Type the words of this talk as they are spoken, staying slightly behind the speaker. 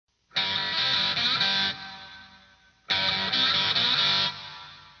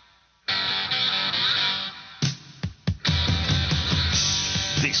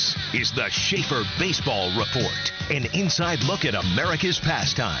is the Schaefer Baseball Report, an inside look at America's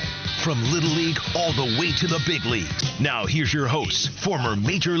pastime. From Little League all the way to the big leagues. Now here's your host, former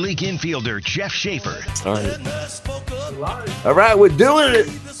Major League infielder Jeff Schaefer. All right, we're doing it.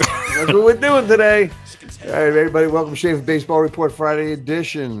 That's what we're doing today. All right, everybody, welcome to Schaefer Baseball Report Friday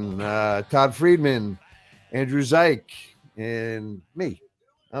edition. Todd Friedman, Andrew Zeich, and me.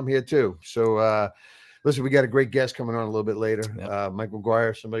 I'm here too. So, listen, we got a great guest coming on a little bit later. Yep. Mike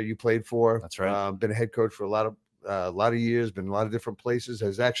McGuire, somebody you played for. That's right. Been a head coach for a lot of years. Been in a lot of different places.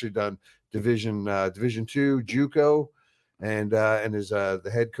 Has actually done Division II JUCO, and is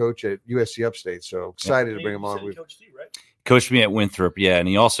the head coach at USC Upstate. So excited to bring him on. Coached me at Winthrop, and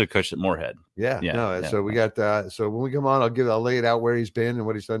he also coached at Moorhead. So we got so when we come on, I'll lay it out where he's been and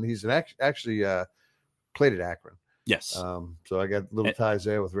what he's done. He's actually played at Akron. Yes. So I got little ties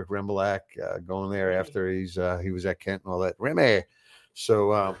there with Rick Rembolak going there after he was at Kent and all that. Remy.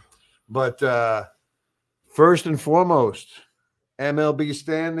 So, but first and foremost, MLB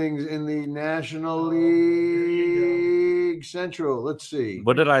standings in the National League Central. Let's see.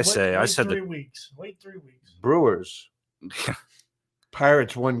 What did I say? I said 3 weeks. Wait 3 weeks. Brewers.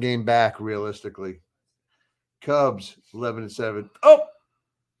 Pirates 1 game back, realistically. Cubs 11-7. Oh,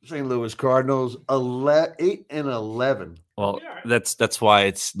 St. Louis Cardinals 8-11. Well, that's why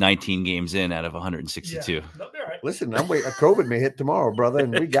it's 19 games in out of 162. Yeah. No, right. Listen, I'm waiting. COVID may hit tomorrow, brother,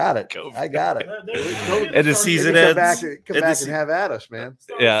 and we got it. I got it. And the season ends. Come back and have at us, man.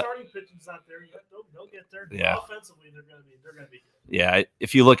 Starting pitching's not there yet. They'll get there. Yeah. Offensively, they're gonna be good. Yeah,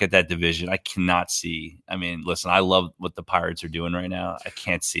 if you look at that division, I cannot see. I mean, listen, I love what the Pirates are doing right now. I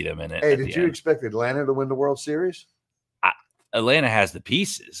can't see them in it. Hey, did you expect Atlanta to win the World Series? Atlanta has the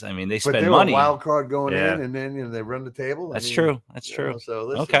pieces. I mean, they spend they were money. A wild card going in, and then they run the table. That's true. That's true. So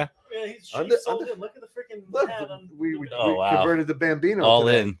listen, okay. Yeah, he's sold it. Look at the freaking hat on. We converted the Bambino. All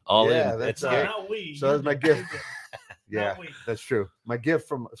today. in. That's So that's my gift. Yeah, that's true. My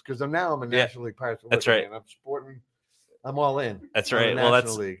gift because I'm a National League Pirates. That's right. And I'm all in. That's right. Well,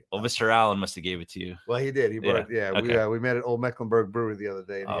 Mr. Allen must have gave it to you. Well, he did. He brought it. Okay. We met at Old Mecklenburg Brewery the other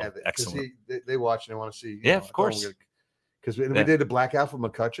day, and he had it. Excellent. They watch and they want to see. Yeah, of course. Because we did a blackout for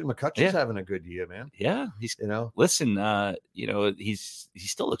McCutcheon. McCutcheon's having a good year, man. Yeah, he's Listen, he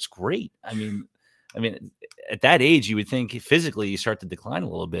still looks great. I mean, at that age, you would think physically you start to decline a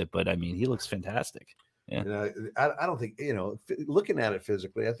little bit, but I mean, he looks fantastic. Yeah, I don't think looking at it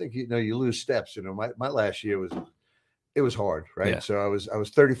physically, I think you lose steps. My last year was hard, right? Yeah. So I was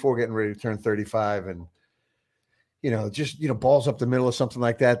 34, getting ready to turn 35, and just balls up the middle or something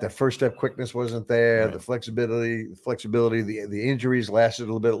like that. The first step quickness wasn't there. Right. The flexibility, the injuries lasted a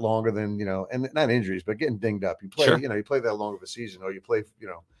little bit longer than and not injuries, but getting dinged up. You play, you play that long of a season, or you play,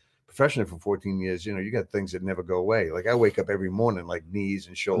 professionally for 14 years. You got things that never go away. Like I wake up every morning like knees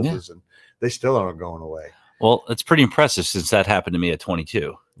and shoulders, and they still aren't going away. Well, it's pretty impressive since that happened to me at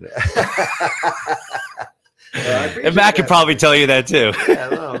 22. And Matt could probably tell you that too.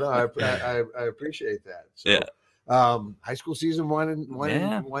 I appreciate that. So, high school season winding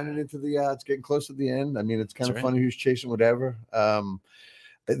into the it's getting close to the end. I mean, it's kind of funny who's chasing whatever.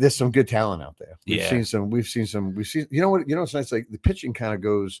 There's some good talent out there. We've seen some what's nice, like the pitching kind of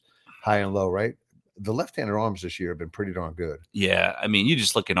goes high and low, right? The left-handed arms this year have been pretty darn good. Yeah, I mean, you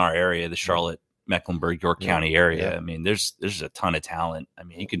just look in our area, the Charlotte, Mecklenburg, York County area. I mean, there's a ton of talent. I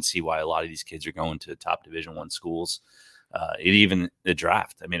mean, you can see why a lot of these kids are going to top Division I schools. Even the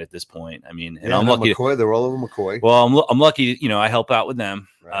draft. I mean, at this point, and I'm lucky. McCoy, they're all over McCoy. Well, I'm lucky. I help out with them.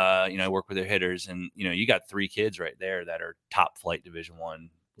 Right. I work with their hitters, and you got 3 kids right there that are top flight Division I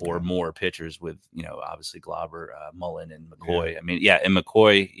or more pitchers with obviously Glauber, Mullen, and McCoy. And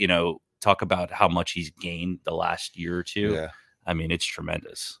McCoy. Talk about how much he's gained the last year or two. Yeah. I mean, it's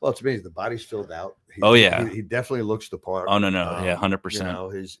tremendous. Well, it's amazing. The body's filled out. He definitely looks the part. Oh no,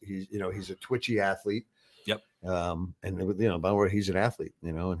 100%. He's a twitchy athlete. Yep. And by the way, he's an athlete.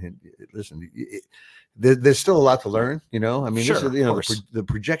 And there's still a lot to learn. The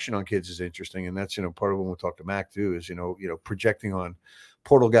projection on kids is interesting, and that's part of when we talk to Mac too. Is projecting on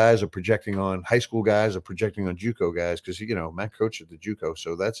portal guys, or projecting on high school guys, or projecting on JUCO guys, because Mac coached at the JUCO,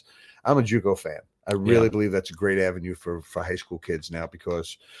 so I'm a JUCO fan. I really believe that's a great avenue for high school kids now,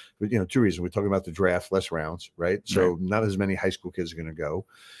 because 2 reasons. We're talking about the draft, less rounds, right? So not as many high school kids are going to go.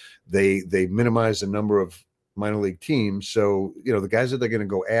 They minimize the number of minor league teams. So, the guys that they're going to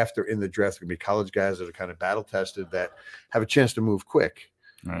go after in the draft are going to be college guys that are kind of battle tested, that have a chance to move quick.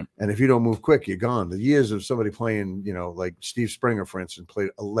 Right. And if you don't move quick, you're gone. The years of somebody playing, like Steve Springer, for instance, played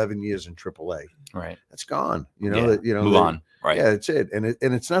 11 years in AAA. Right. That's gone. Move on. Right. Yeah, that's it. And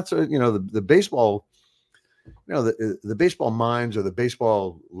it's not so, the baseball, the baseball minds or the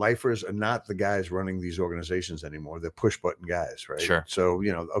baseball lifers are not the guys running these organizations anymore. They're push button guys, right? Sure. So,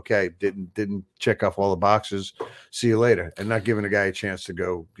 okay, didn't check off all the boxes. See you later. And not giving a guy a chance to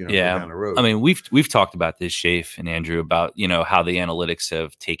go, go down the road. I mean, we've talked about this, Shafe and Andrew, about, how the analytics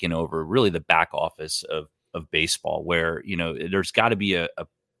have taken over really the back office of baseball, where, there's got to be a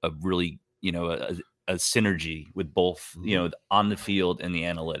really, a synergy with both, on the field and the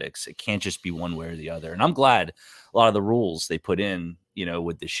analytics. It can't just be one way or the other. And I'm glad a lot of the rules they put in,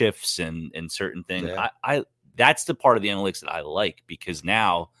 with the shifts and certain things. Yeah. I that's the part of the analytics that I like, because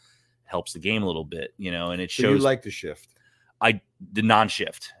now it helps the game a little bit, and it shows. So you like the shift? The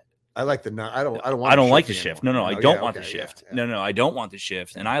non-shift. I like the non. I don't like the shift. No, I don't want the shift. Yeah. No, I don't want the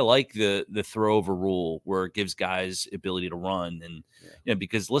shift. And I like the throw over rule, where it gives guys ability to run. And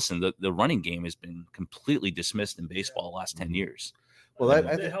because listen, the running game has been completely dismissed in baseball the last 10 years. Well,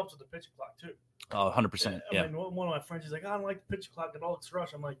 it helps with the pitch clock too. 100%. Yeah. I mean, one of my friends is like, I don't like the pitch clock. It all looks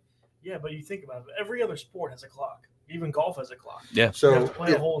rushed. I'm like, yeah, but you think about it. Every other sport has a clock. Even golf has a clock. Yeah. So you have to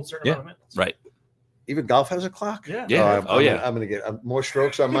play a hole in a certain amount of minutes. Right. Even golf has a clock? Yeah. Yeah. I'm going to get more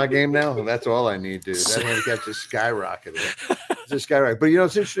strokes on my game now. That's all I need, dude. That handicap just skyrocketed. It's just skyrocketed. But,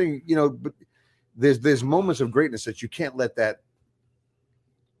 it's interesting, but there's moments of greatness that you can't let that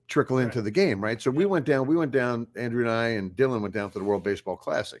trickle into the game, right? So we went down, Andrew and I and Dylan went down to the World Baseball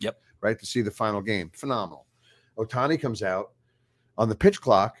Classic, right, to see the final game. Phenomenal. Ohtani comes out on the pitch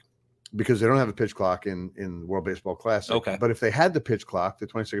clock, because they don't have a pitch clock in the World Baseball Classic. Okay. But if they had the pitch clock, the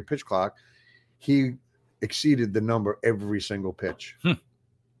 20-second pitch clock, he exceeded the number every single pitch. I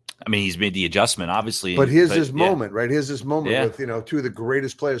mean, he's made the adjustment, obviously. But here's this moment, right? Here's this moment with, two of the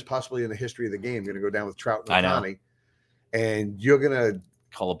greatest players possibly in the history of the game going to go down with Trout and Ohtani. And you're going to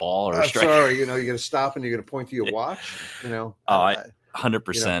call a ball or a strike. Sorry, you're going to stop and you're going to point to your watch,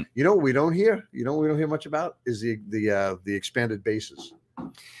 100%. What we don't hear? We don't hear much about is the expanded bases.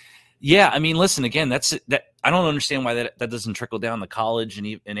 Yeah, I mean, listen, again, that I don't understand why that doesn't trickle down to college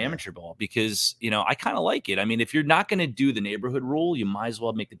and amateur ball, because, I kind of like it. I mean, if you're not going to do the neighborhood rule, you might as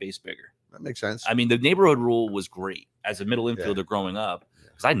well make the base bigger. That makes sense. I mean, the neighborhood rule was great as a middle infielder growing up,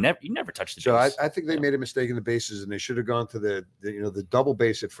 because you never touched the base. So I think they made a mistake in the bases, and they should have gone to the double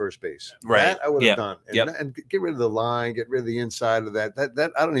base at first base. Right. That I would have done. And get rid of the line, get rid of the inside of that.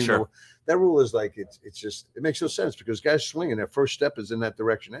 That I don't even know. That rule is like, it's just, it makes no sense, because guys swinging, their first step is in that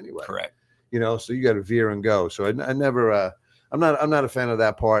direction anyway. Correct. So you got to veer and go. So I never, I'm not a fan of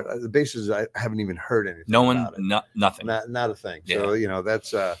that part. The bases, I haven't even heard anything. Nothing. Not a thing. Yeah. So,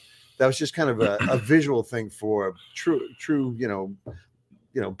 that's, that was just kind of a visual thing for true,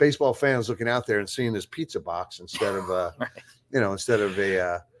 baseball fans looking out there and seeing this pizza box instead of, instead of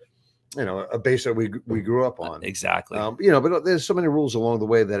a base that we grew up on. Exactly. But there's so many rules along the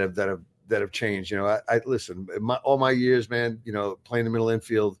way that have changed. I listen, all my years, man, playing the middle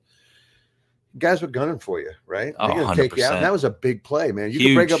infield, guys were gunning for you, right? They're going to take you out. And that was a big play, man. You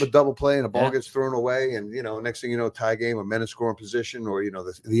can break up a double play and a ball gets thrown away, and next thing you know, tie game, a men in scoring position, or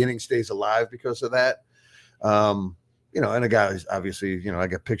the inning stays alive because of that. And a guy obviously, I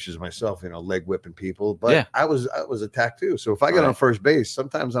got pictures of myself, leg whipping people, but I was attacked too. So if I got on first base,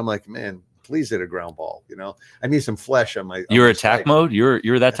 sometimes I'm like, man, please hit a ground ball. I need some flesh on my. You're attack mode.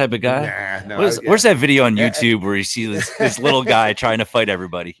 You're that type of guy. Nah, where's that video on YouTube where you see this little guy trying to fight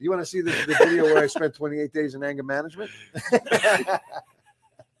everybody? You want to see the video where I spent 28 days in anger management?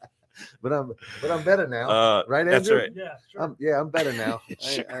 But I'm better now, right, Andrew? That's right. Yeah, sure. I'm better now.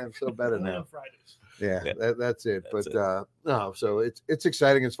 Sure. I am so better Only now. on Fridays. Yeah. That's it. No, so it's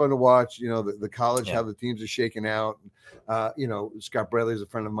exciting. It's fun to watch. The college, how the teams are shaking out. Scott Bradley's a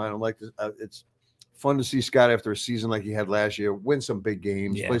friend of mine. I like this. It's fun to see Scott after a season like he had last year, win some big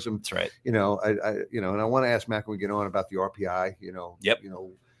games, play some. That's right. And I want to ask Mac when we get on about the RPI.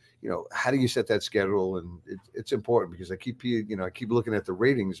 How do you set that schedule? And it's important, because I keep looking at the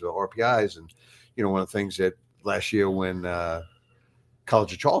ratings of RPIs, and one of the things that last year when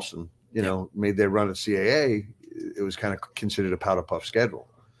College of Charleston, made their run at CAA, it was kind of considered a powder puff schedule.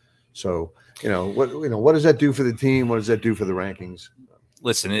 So, what does that do for the team? What does that do for the rankings?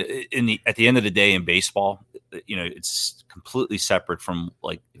 Listen, at the end of the day in baseball, it's completely separate from,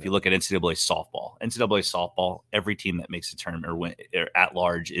 like, if you look at NCAA softball, every team that makes a tournament or at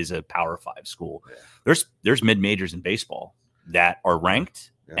large is a Power 5 school. Yeah. There's mid majors in baseball that are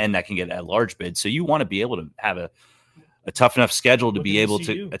ranked and that can get at large bid. So you want to be able to have a tough enough schedule to be able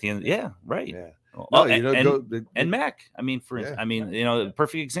to at the end. Yeah. Right. Yeah. Well, and Mac, the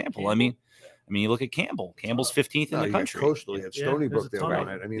perfect example. I mean, you look at Campbell. Campbell's 15th in the country. Coastal, you had Stony Brook there on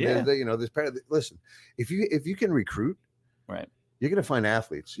it. I mean, there's listen, if you can recruit, right, you're going to find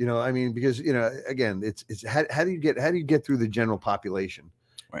athletes, I mean, because, again, it's how do you get through the general population?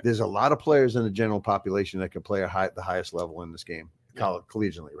 Right. There's a lot of players in the general population that can play the highest level in this game,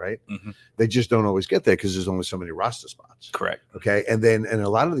 collegiately, right? Mm-hmm. They just don't always get there because there's only so many roster spots. Correct. Okay. And a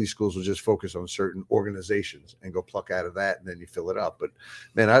lot of these schools will just focus on certain organizations and go pluck out of that, and then you fill it up. But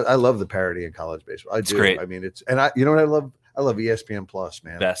man, I love the parity in college baseball. It's great. I mean, you know what I love? I love ESPN Plus,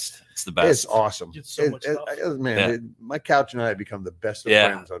 man. It's the best. It's awesome. It's so much stuff. My couch and I have become the best of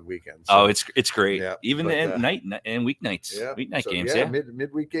friends on weekends. So, it's great. Yeah, even night and weeknights, weeknight games. Yeah,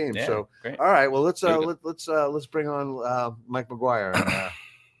 midweek games. Yeah, so great. All right, well let's bring on Mike McGuire.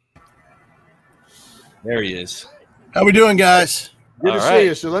 There he is. How we doing, guys? Good to see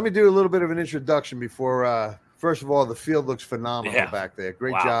you. So let me do a little bit of an introduction before. First of all, the field looks phenomenal back there.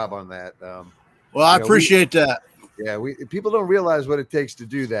 Great job on that. Well, I appreciate that. Yeah, people don't realize what it takes to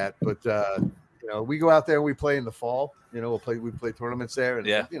do that, but we go out there and we play in the fall. We play tournaments there, and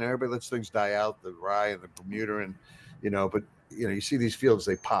everybody lets things die out, the Rye and the Bermuda, and but you see these fields,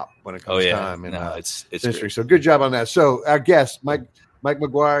 they pop when it comes time, and it's interesting. So good job on that. So our guest, Mike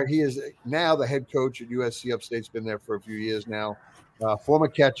McGuire, he is now the head coach at USC Upstate's been there for a few years now. Former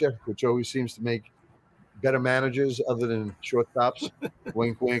catcher, which always seems to make better managers other than shortstops.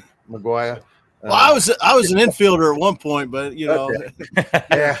 Wink, wink, McGuire. Well, I was an infielder at one point, but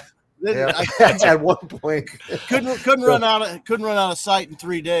yeah. At one point, couldn't run out of sight in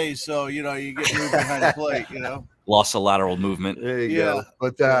 3 days. So you get moved behind the plate. Lost a lateral movement. There you go.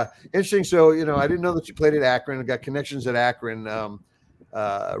 But interesting. So I didn't know that you played at Akron. I got connections at Akron.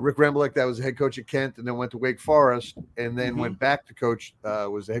 Rick Remblick, that was the head coach at Kent, and then went to Wake Forest, and then went back to coach.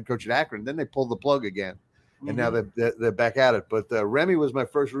 Was the head coach at Akron. Then they pulled the plug again. And now they're back at it. But Remy was my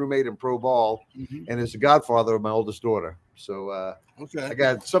first roommate in pro ball and is the godfather of my oldest daughter. So I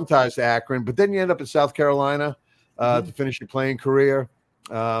got some ties to Akron. But then you end up in South Carolina to finish your playing career.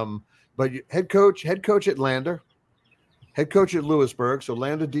 But head coach at Lander, head coach at Lewisburg. So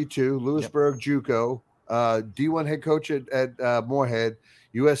Lander D2, Lewisburg JUCO, D1 head coach at Moorhead,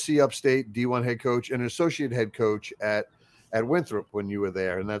 USC Upstate, D1 head coach, and associate head coach at Winthrop when you were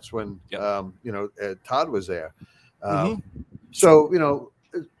there, and that's when Todd was there. So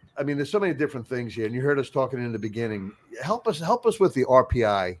I mean, there's so many different things here, and you heard us talking in the beginning. Help us with the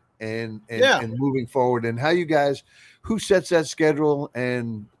RPI and moving forward, and how you guys, who sets that schedule,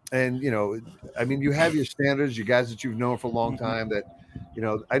 and I mean, you have your standards, you guys that you've known for a long time. That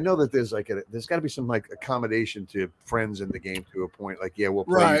I know that there's there's got to be some accommodation to friends in the game to a point. We'll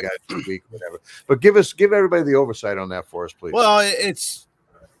play you guys this week, whatever. But give everybody the oversight on that for us, please. Well, it's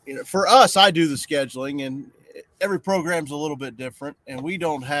for us, I do the scheduling, and every program's a little bit different, and we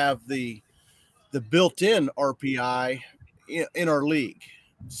don't have the built-in RPI in our league.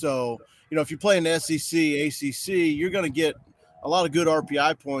 So if you play in the SEC, ACC, you're going to get a lot of good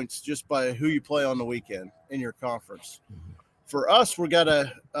RPI points just by who you play on the weekend in your conference. For us, we got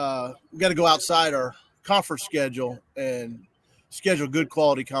to go outside our conference schedule and schedule good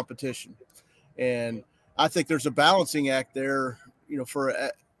quality competition. And I think there's a balancing act there, for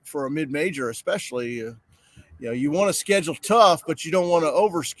a mid-major, especially. You want to schedule tough, but you don't want to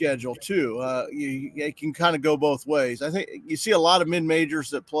overschedule too. You can kind of go both ways. I think you see a lot of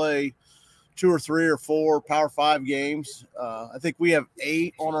mid-majors that play 2 or 3 or 4 Power 5 games. I think we have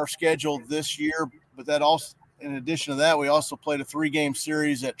 8 on our schedule this year, but that also, in addition to that, we also played a 3-game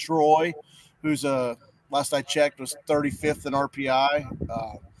series at Troy, who's last I checked was 35th in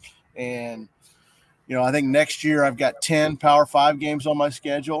RPI. And I think next year I've got 10 Power 5 games on my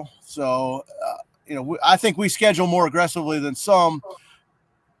schedule. So, I think we schedule more aggressively than some.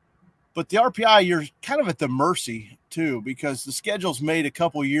 But the RPI, you're kind of at the mercy too, because the schedule's made a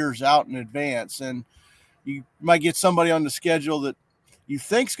couple years out in advance, and you might get somebody on the schedule that you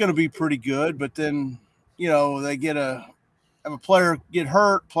think's going to be pretty good, but then they have a player get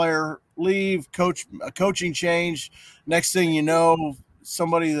hurt, player leave, a coaching change. Next thing you know,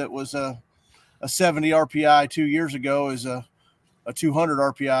 somebody that was a 70 RPI 2 years ago is a 200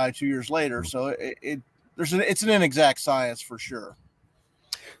 RPI 2 years later. So it's an inexact science for sure.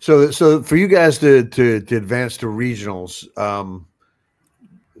 So for you guys to advance to regionals,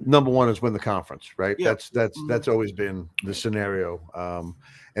 number one is win the conference, right? Yeah. That's always been the scenario.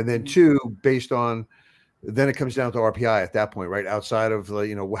 And then 2, based on, then it comes down to RPI at that point, right? Outside of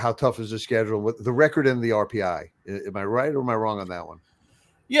how tough is the schedule, what the record and the RPI. Am I right or am I wrong on that one?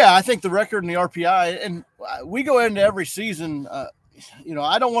 Yeah, I think the record and the RPI, and we go into every season. I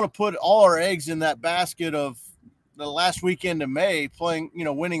don't want to put all our eggs in that basket of the last weekend of May playing,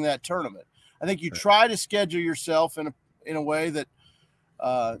 winning that tournament. I think you try to schedule yourself in a way that,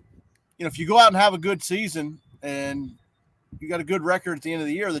 if you go out and have a good season and you got a good record at the end of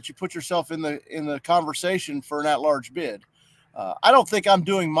the year, that you put yourself in the conversation for an at-large bid. I don't think I'm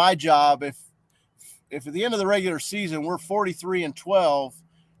doing my job if at the end of the regular season we're 43-12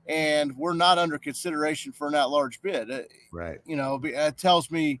 and we're not under consideration for an at-large bid. Right. You know, it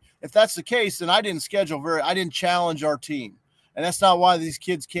tells me if that's the case, then I didn't I didn't challenge our team. And that's not why these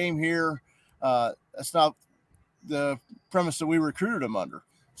kids came here. That's not the premise that we recruited them under.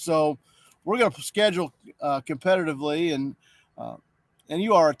 So we're going to schedule competitively, and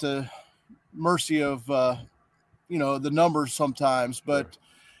you are at the mercy of, the numbers sometimes. But,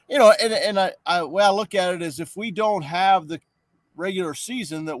 and I way I look at it is, if we don't have the regular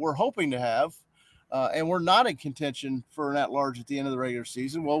season that we're hoping to have, and we're not in contention for an at-large at the end of the regular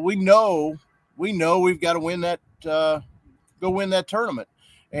season, well, we know we've got to win that, go win that tournament.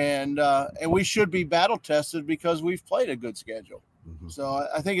 And we should be battle tested because we've played a good schedule. Mm-hmm. So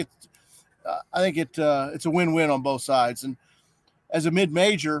I think it's a win-win on both sides. And as a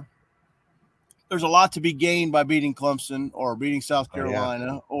mid-major, there's a lot to be gained by beating Clemson or beating South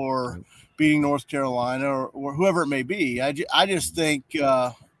Carolina or beating North Carolina or whoever it may be. I just think,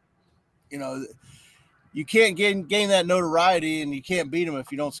 you can't gain that notoriety, and you can't beat them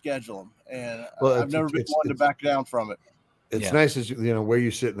if you don't schedule them. And I've never been one to back down from it. It's nice as where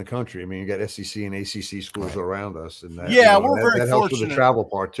you sit in the country. I mean, you got SEC and ACC schools around us, and we're very that helps with the travel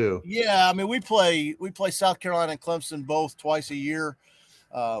part too. Yeah, I mean, we play South Carolina and Clemson both twice a year.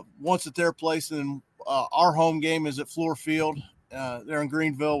 Once at their place, and then our home game is at Fluor Field. They're in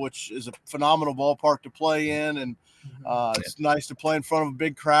Greenville, which is a phenomenal ballpark to play in, and it's nice to play in front of a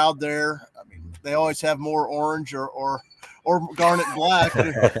big crowd there. I mean, they always have more orange or garnet black.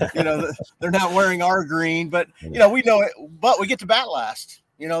 They're not wearing our green, but we know it. But we get to bat last.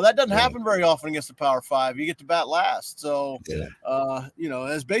 That doesn't happen very often against the Power Five. You get to bat last. So,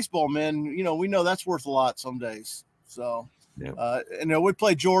 as baseball men, we know that's worth a lot some days. So, we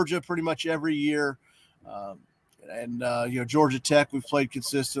play Georgia pretty much every year. Georgia Tech, we've played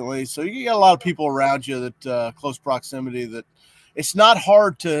consistently. So you got a lot of people around you that close proximity, that it's not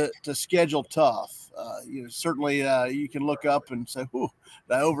hard to schedule tough. Certainly you can look up and say, "Ooh,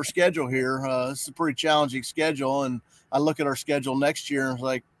 did I overschedule here?" This is a pretty challenging schedule. And I look at our schedule next year and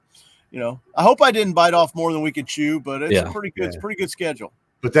like, I hope I didn't bite off more than we could chew, but it's a pretty good, it's a pretty good schedule.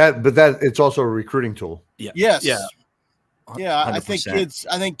 But that it's also a recruiting tool. Yeah. Yes. Yeah. Yeah. I think kids,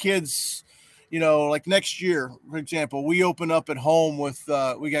 like next year, for example, we open up at home with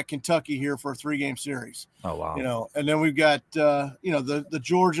we got Kentucky here for a 3-game series. Oh wow! And then we've got the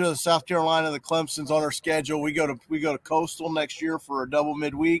Georgia, the South Carolina, the Clemson's on our schedule. We go to Coastal next year for a double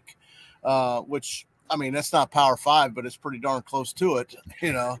midweek, which I mean that's not Power 5, but it's pretty darn close to it.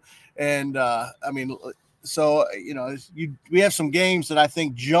 And we have some games that I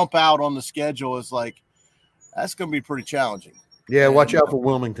think jump out on the schedule as like that's going to be pretty challenging. Yeah, watch out for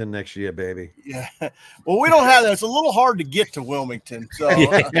Wilmington next year, baby. Yeah. Well, we don't have that. It's a little hard to get to Wilmington. So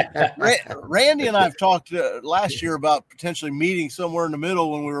Randy and I have talked last year about potentially meeting somewhere in the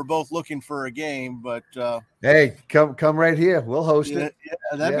middle when we were both looking for a game. But hey, come right here. We'll host it.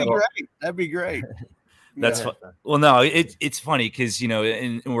 Yeah, that'd be great. That'd be great. That's well, no, it's funny because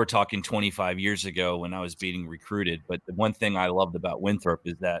and we're talking 25 years ago when I was being recruited. But the one thing I loved about Winthrop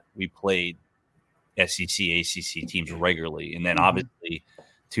is that we played SEC, ACC teams regularly. And then obviously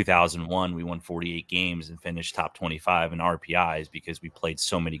 2001, we won 48 games and finished top 25 in RPIs because we played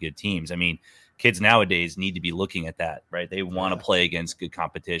so many good teams. I mean, kids nowadays need to be looking at that, right? They want to play against good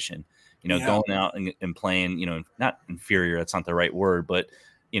competition, going out and playing, not inferior. That's not the right word, but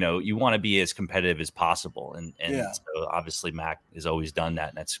you want to be as competitive as possible. And so obviously Mac has always done that.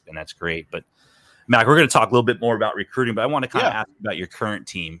 And that's great. But Mac, we're going to talk a little bit more about recruiting, but I want to kind of ask about your current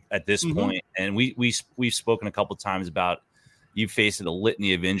team at this point. And we've spoken a couple of times about you facing a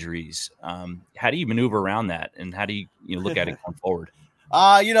litany of injuries. How do you maneuver around that, and how do you look at it going forward?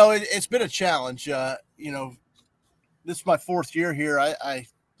 It's been a challenge. This is my 4th year here. I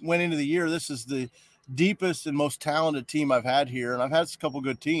went into the year. This is the deepest and most talented team I've had here, and I've had a couple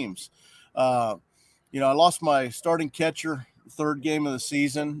good teams. I lost my starting catcher. 3rd game of the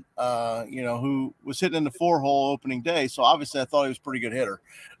season, who was hitting in the 4-hole opening day. So obviously I thought he was a pretty good hitter.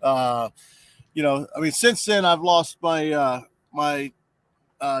 Since then I've lost my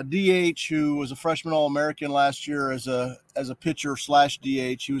DH, who was a freshman All-American last year as a pitcher /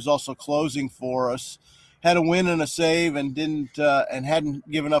 DH. He was also closing for us, had a win and a save, and hadn't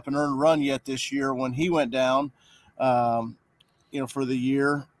given up an earned run yet this year when he went down. For the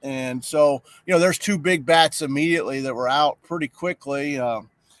year. And so, there's 2 big bats immediately that were out pretty quickly.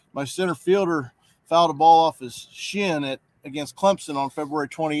 My center fielder fouled a ball off his shin at against Clemson on February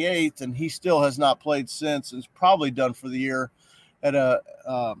 28th, and he still has not played since. Is probably done for the year. Had a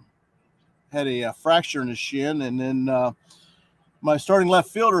fracture in his shin, and then my starting left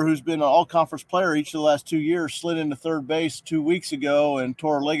fielder, who's been an all-conference player each of the last 2 years, slid into third base 2 weeks ago and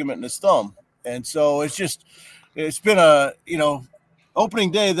tore a ligament in his thumb. And so it's been a,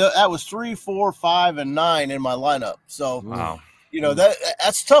 opening day. That was 3, 4, 5, and 9 in my lineup. So, wow,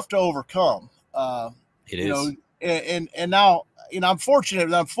 that's tough to overcome. It is. And now, I'm fortunate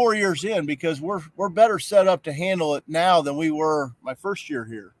that I'm 4 years in because we're better set up to handle it now than we were my first year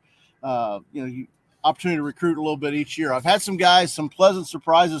here. Opportunity to recruit a little bit each year. I've had some pleasant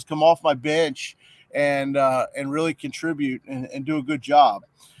surprises come off my bench and really contribute and do a good job.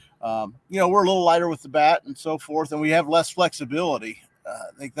 We're a little lighter with the bat and so forth, and we have less flexibility.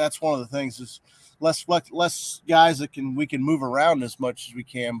 I think that's one of the things is less guys that we can move around as much as we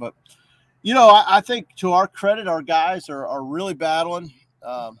can. But, I think to our credit, our guys are really battling.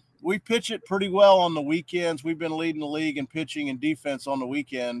 We pitch it pretty well on the weekends. We've been leading the league in pitching and defense on the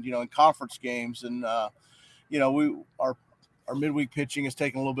weekend, in conference games. And, our midweek pitching has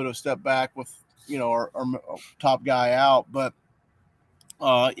taken a little bit of a step back with, our top guy out. But,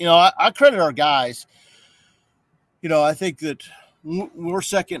 I credit our guys. I think that we're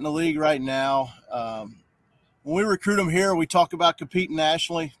second in the league right now. When we recruit them here, we talk about competing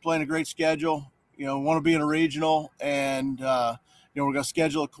nationally, playing a great schedule, want to be in a regional, and, we're going to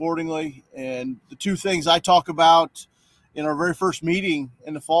schedule accordingly. And the two things I talk about in our very first meeting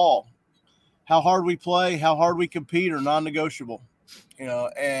in the fall, how hard we play, how hard we compete are non-negotiable,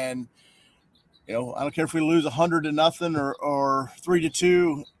 and, I don't care if we lose 100-0 or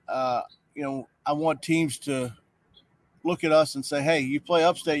 3-2. I want teams to look at us and say, hey, you play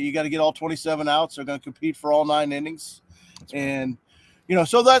Upstate, you got to get all 27 outs. They're going to compete for all 9 innings. That's right. And,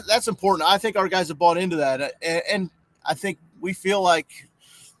 so that's important. I think our guys have bought into that. And I think we feel like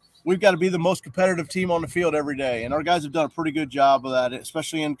we've got to be the most competitive team on the field every day. And our guys have done a pretty good job of that,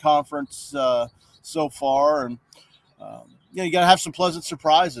 especially in conference so far. And, you got to have some pleasant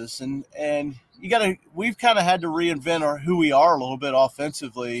surprises. And we've kind of had to reinvent who we are a little bit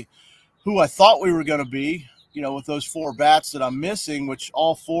offensively, who I thought we were going to be, with those 4 bats that I'm missing, which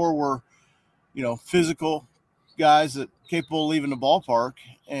all 4 were, physical guys that capable of leaving the ballpark,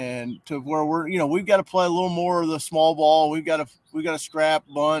 and to where we've got to play a little more of the small ball. We've got to scrap,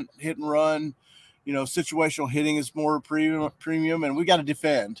 bunt, hit and run. Situational hitting is more premium, and we got to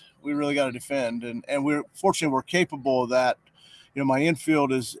defend. We really got to defend, and we're fortunately we're capable of that. My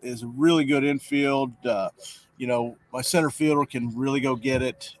infield is a really good infield. My center fielder can really go get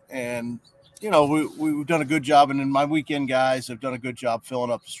it, and we've done a good job, and then my weekend guys have done a good job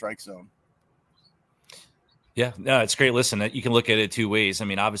filling up the strike zone. Yeah, no, it's great. Listen, you can look at it 2 ways. I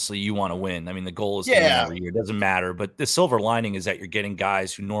mean, obviously you want to win. I mean, the goal is to win every year. It doesn't matter. But the silver lining is that you're getting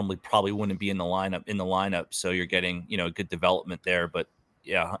guys who normally probably wouldn't be in the lineup. So you're getting, good development there. But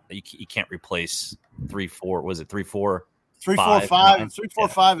yeah, you can't replace 3, 4. Was it 3, 4? 3, 4, 5, 3, 4,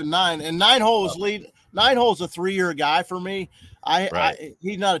 5, and 9. And 9 hole is lead. 9 hole's a 3-year guy for me.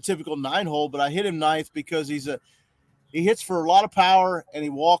 He's not a typical 9 hole, but I hit him 9th because he hits for a lot of power and he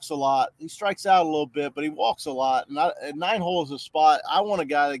walks a lot. He strikes out a little bit, but he walks a lot. And 9 hole is a spot. I want a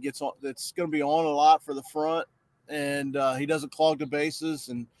guy that gets on, that's going to be on a lot for the front, and he doesn't clog the bases.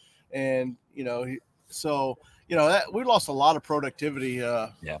 And we lost a lot of productivity.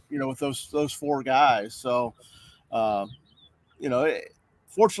 With those 4 guys. So,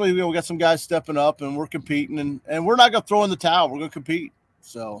 fortunately, we got some guys stepping up and we're competing, and we're not going to throw in the towel. We're going to compete.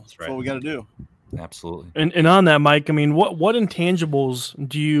 So that's what we got to do. Absolutely. And on that, Mike, I mean, what intangibles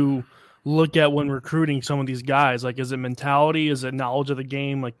do you look at when recruiting some of these guys? Like, is it mentality? Is it knowledge of the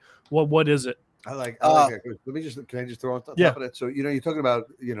game? Like, what is it? I like that. Can I just throw on top of that? So, you're talking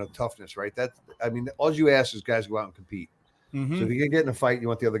about, toughness, right? All you ask is guys go out and compete. Mm-hmm. So if you get in a fight, you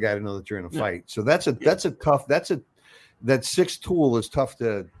want the other guy to know that you're in a fight. So that 6th tool is tough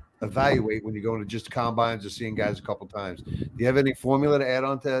to evaluate when you go into just combines or seeing guys a couple times. Do you have any formula to add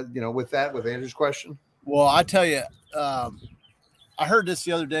on to, with Andrew's question? Well, I tell you, I heard this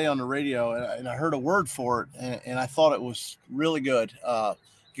the other day on the radio, and I heard a word for it, and I thought it was really good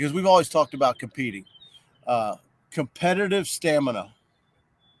because we've always talked about competing. Competitive stamina.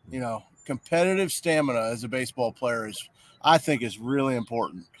 Competitive stamina as a baseball player I think is really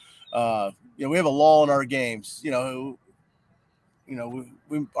important. We have a lull in our games.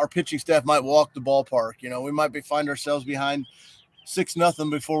 Our pitching staff might walk the ballpark. We might find ourselves behind 6-0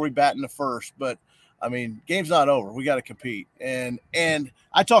 before we bat in the first. But I mean, game's not over. We got to compete. And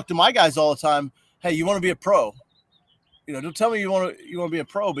I talk to my guys all the time. Hey, you want to be a pro? Don't tell me you want to be a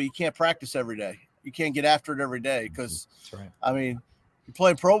pro, but you can't practice every day. you can't get after it every day. Because, right. I mean, you're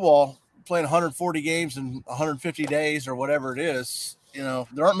playing pro ball, playing 140 games in 150 days or whatever it is, you know,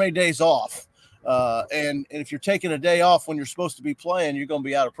 there aren't many days off. And if you're taking a day off when you're supposed to be playing, you're going to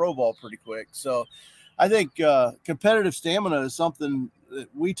be out of pro ball pretty quick. So I think competitive stamina is something that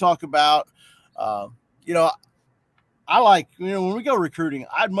we talk about. You know, I like, you know, when we go recruiting,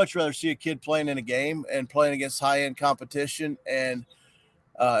 I'd much rather see a kid playing in a game and playing against high-end competition. And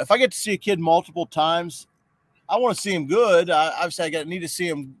if I get to see a kid multiple times, I want to see him good. Obviously, need to see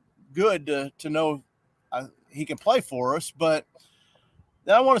him good to know he can play for us. But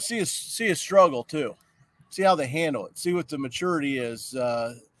then I want to see a struggle too, see how they handle it, see what the maturity is.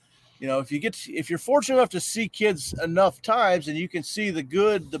 You know, if you're fortunate enough to see kids enough times, and you can see the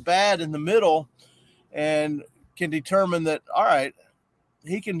good, the bad, and the middle, and can determine that, all right,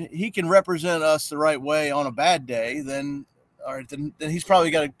 he can represent us the right way on a bad day, then all right, then he's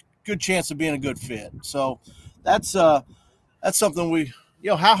probably got a good chance of being a good fit. So that's something we, you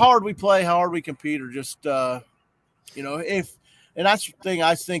know, how hard we play, how hard we compete, or just you know, and that's the thing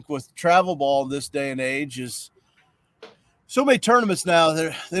I think with travel ball this day and age is so many tournaments now,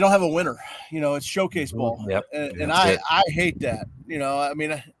 they don't have a winner. You know, it's showcase ball. Yep. And I hate that. You know, I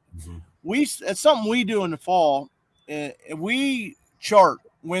mean, it's something we do in the fall, and we chart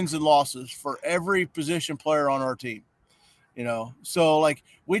wins and losses for every position player on our team. You know, so like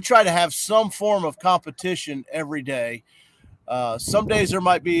we try to have some form of competition every day. Some days there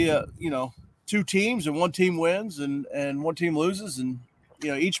might be, you know, two teams and one team wins and one team loses, and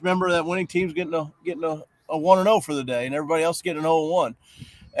you know each member of that winning team's getting a 1-0 for the day, and everybody else getting an 0-1.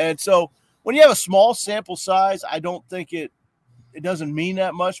 And so when you have a small sample size, I don't think it doesn't mean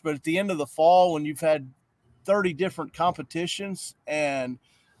that much. But at the end of the fall, when you've had 30 different competitions, and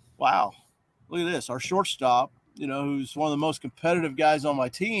wow, look at this, our shortstop, you know, who's one of the most competitive guys on my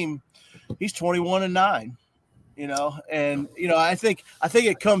team, he's 21-9. You know, and you know, I think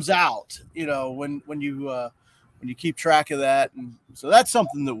it comes out, you know, when you keep track of that, and so that's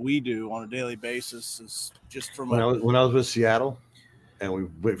something that we do on a daily basis. Is just from when I was with Seattle, and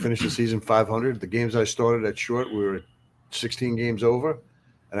we finished the season 500. The games I started at short, we were 16 games over,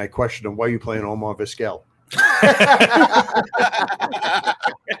 and I questioned him, "Why are you playing Omar Vizquel?"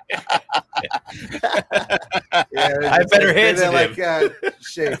 Yeah, I better hands than like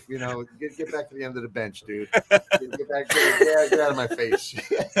safe, you know. Get back to the end of the bench, dude. Get out of my face.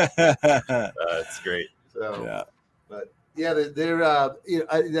 That's great. So, yeah, but yeah, they're you know,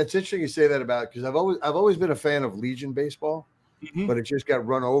 that's interesting you say that about, because I've always been a fan of Legion baseball, but it just got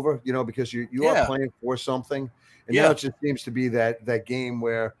run over, you know, because you are playing for something, and now it just seems to be that game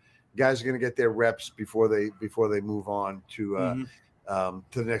where guys are going to get their reps before they move on to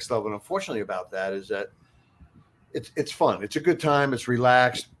the next level. And unfortunately about that is that it's fun. It's a good time. It's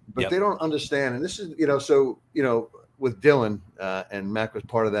relaxed, but they don't understand. And this is, you know, so, you know, with Dylan and Mac was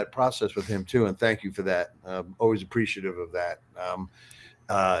part of that process with him too. And thank you for that. Always appreciative of that.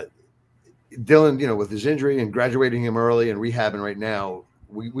 Dylan, you know, with his injury and graduating him early and rehabbing right now,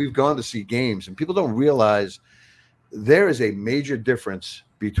 we've gone to see games, and people don't realize there is a major difference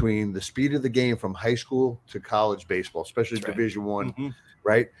between the speed of the game from high school to college baseball, especially Division I,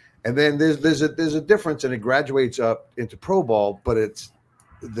 right? And then there's a difference, and it graduates up into pro ball, but it's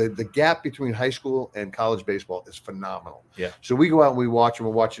the gap between high school and college baseball is phenomenal. Yeah. So we go out and we watch, and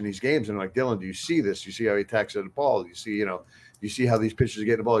we're watching these games, and like, Dylan, do you see this? You see how he attacks at the ball? You see, you know, you see how these pitchers are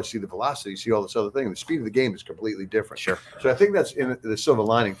getting the ball. You see the velocity. You see all this other thing. The speed of the game is completely different. Sure. So I think that's in the silver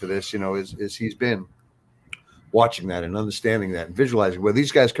lining to this, you know, is he's been watching that and understanding that and visualizing where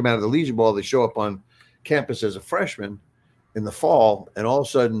these guys come out of the Legion ball, they show up on campus as a freshman in the fall, and all of a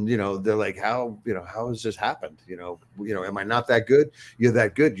sudden, you know, they're like, how has this happened? You know, am I not that good? You're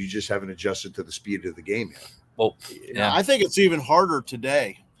that good. You just haven't adjusted to the speed of the game yet. Well, yeah, I think it's even harder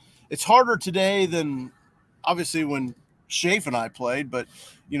today. It's harder today than obviously when Shafe and I played, but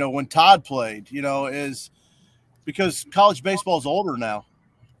you know, when Todd played, you know, is because college baseball is older now.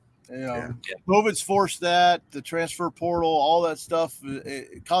 You know, COVID's forced that, the transfer portal, all that stuff.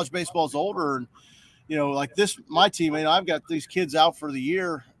 College baseball is older, and you know, like this, my team, and I've got these kids out for the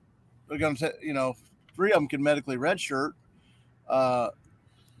year. They're going to, you know, 3 of them can medically redshirt. 2 of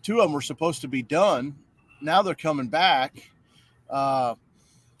them were supposed to be done. Now they're coming back.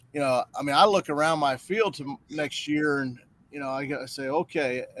 You know, I mean, I look around my field to next year, and you know, I got to say,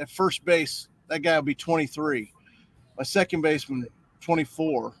 okay, at first base, that guy will be 23. My second baseman,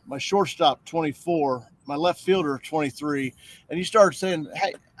 24. My shortstop, 24. My left fielder, 23. And you start saying,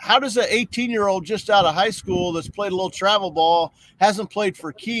 hey, how does an 18-year-old just out of high school that's played a little travel ball, hasn't played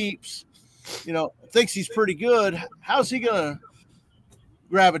for keeps, you know, thinks he's pretty good, how's he going to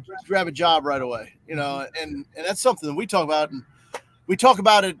grab a job right away, and that's something that we talk about, and we talk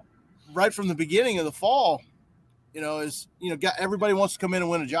about it right from the beginning of the fall. Everybody wants to come in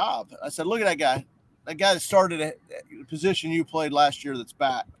and win a job. I said, look at that guy that started a position you played last year that's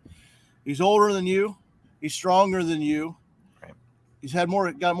back. He's older than you. He's stronger than you. Right. He's got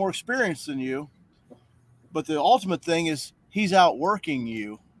more experience than you. But the ultimate thing is he's outworking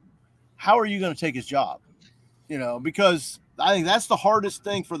you. How are you going to take his job? Because I think that's the hardest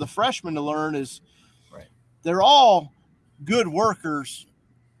thing for the freshmen to learn is they're all good workers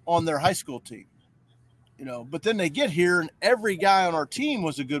on their high school team. But then they get here and every guy on our team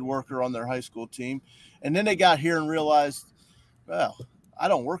was a good worker on their high school team. And then they got here and realized, well, I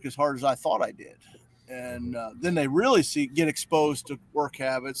don't work as hard as I thought I did. And then they really get exposed to work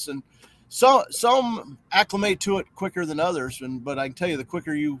habits. And some acclimate to it quicker than others. But I can tell you, the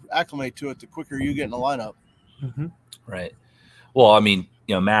quicker you acclimate to it, the quicker you get in the lineup. Mm-hmm. Right. Well, I mean,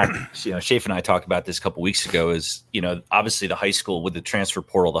 Matt, Shafe and I talked about this a couple weeks ago is, obviously the high school with the transfer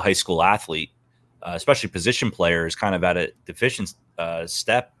portal, the high school athlete, especially position player, is kind of at a deficient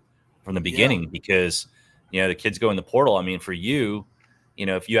step from the beginning because, the kids go in the portal. I mean, for you,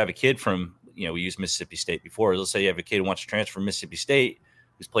 if you have a kid from, we used Mississippi State before. Let's say you have a kid who wants to transfer from Mississippi State,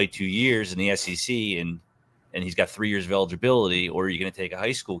 who's played 2 years in the SEC and he's got 3 years of eligibility, or you're going to take a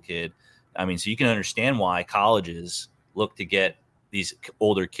high school kid. I mean, so you can understand why colleges look to get these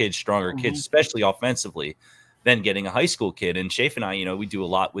older kids, stronger kids, especially offensively, than getting a high school kid. And Shafe and I, we do a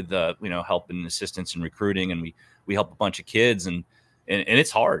lot with, helping assistance and recruiting, and we help a bunch of kids, and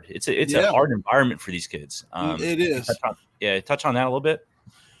it's hard. It's a hard environment for these kids. It is. Touch on that a little bit.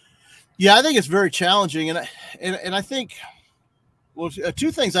 Yeah, I think it's very challenging, and I think, well,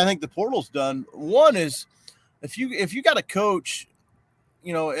 two things I think the portal's done. One is if you got a coach,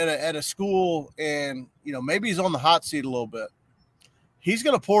 at a school, and maybe he's on the hot seat a little bit, he's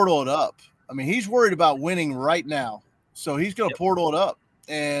going to portal it up. I mean, he's worried about winning right now, so he's going to portal it up,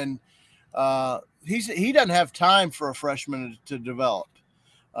 and he doesn't have time for a freshman to develop.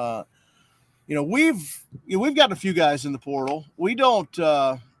 We've got a few guys in the portal. We don't,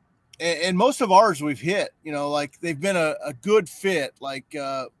 and most of ours we've hit. Like they've been a good fit. Like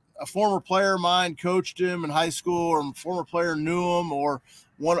a former player of mine coached him in high school, or a former player knew him, or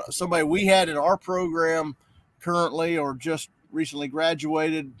somebody we had in our program currently, or just recently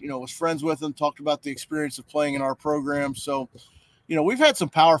graduated, was friends with him, talked about the experience of playing in our program. So, we've had some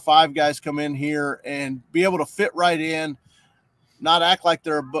Power 5 guys come in here and be able to fit right in, not act like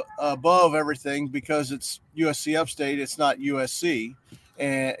they're above everything because it's USC Upstate, it's not USC,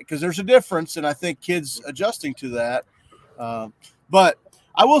 and because there's a difference, and I think kids adjusting to that. But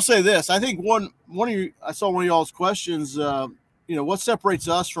I will say this: I think I saw one of y'all's questions. What separates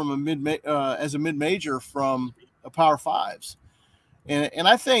us from as a mid major from a Power 5s? And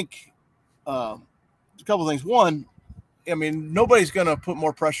I think a couple of things. One, I mean, nobody's going to put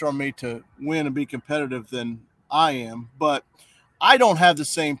more pressure on me to win and be competitive than I am, but I don't have the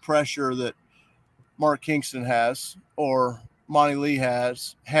same pressure that Mark Kingston has, or Monty Lee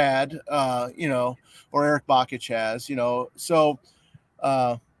had, or Eric Bakich has, So,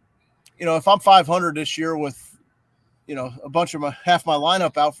 if I'm 500 this year with, a bunch of half my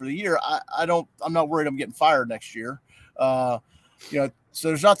lineup out for the year, I'm not worried I'm getting fired next year. So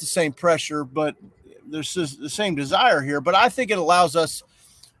there's not the same pressure, but there's the same desire here. But I think it allows us,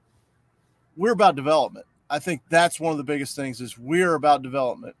 we're about development. I think that's one of the biggest things is we're about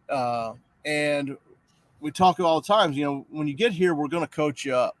development. And we talk all the time, when you get here, we're going to coach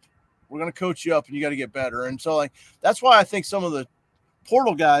you up. We're going to coach you up, and you got to get better. And so that's why I think some of the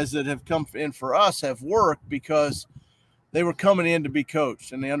portal guys that have come in for us have worked, because they were coming in to be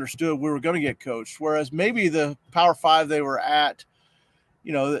coached, and they understood we were going to get coached. Whereas maybe the Power 5 they were at,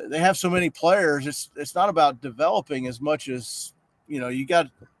 they have so many players. It's not about developing as much as, you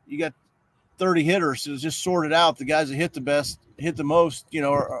got 30 hitters to just sort it out. The guys that hit the most,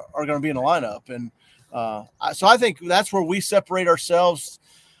 are going to be in the lineup. And so I think that's where we separate ourselves.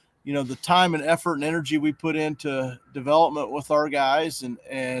 The time and effort and energy we put into development with our guys,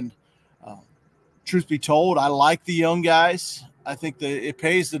 and truth be told, I like the young guys. I think that it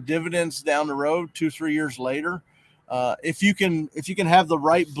pays the dividends down the road 2-3 years later. If you can have the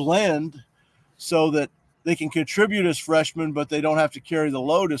right blend so that they can contribute as freshmen, but they don't have to carry the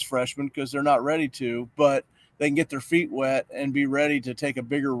load as freshmen because they're not ready to, but they can get their feet wet and be ready to take a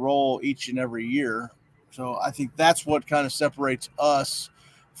bigger role each and every year. So I think that's what kind of separates us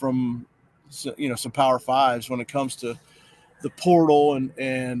from, some Power 5s when it comes to the portal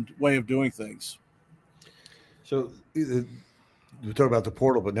and way of doing things. So we talk about the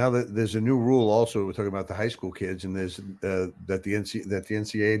portal, but now that there's a new rule also, we're talking about the high school kids, and there's that the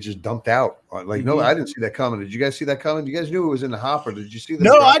NCAA just dumped out. Like, no, I didn't see that coming. Did you guys see that coming? You guys knew it was in the hopper. Did you see that?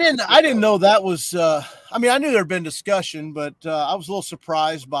 No, I didn't know that was. I mean, I knew there'd been discussion, but I was a little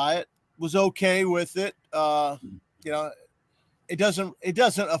surprised by it. Was okay with it. It doesn't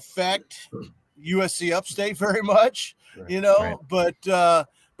affect USC Upstate very much, but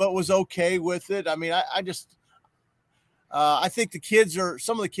was okay with it. I mean, I think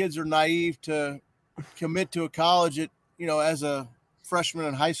some of the kids are naive to commit to a college as a freshman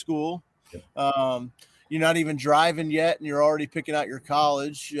in high school. You're not even driving yet, and you're already picking out your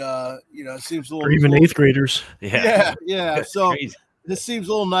college. It seems a little, or even eighth graders. Yeah. So crazy. This seems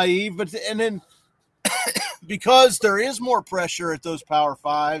a little naive, and then because there is more pressure at those Power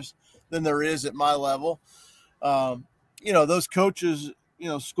Fives than there is at my level, those coaches,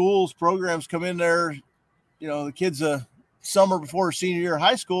 schools, programs come in there. The kids summer before senior year of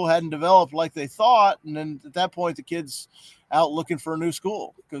high school hadn't developed like they thought, and then at that point the kid's out looking for a new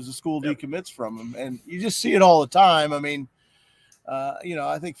school because the school decommits from them, and you just see it all the time. I mean,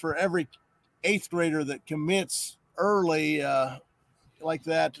 I think for every eighth grader that commits early like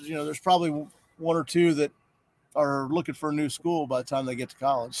that, there's probably one or two that are looking for a new school by the time they get to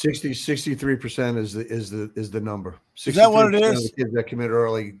college. 63% is the number. Is that what it is? Of the kids that commit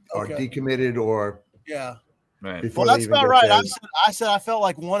early are decommitted or Right. Well, that's about right. I said I felt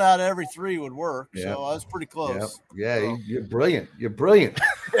like 1 out of every 3 would work, so I was pretty close. Yeah, you're brilliant. You're brilliant.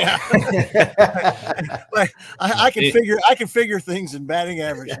 Yeah. Like I can figure things in batting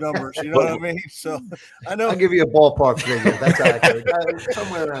average numbers. You know what I mean? So I know. I'll give you a ballpark figure. That's accurate.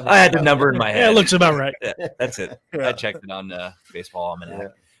 Somewhere around. I had the number in my head. Yeah, it looks about right. Yeah, that's it. I checked it on Baseball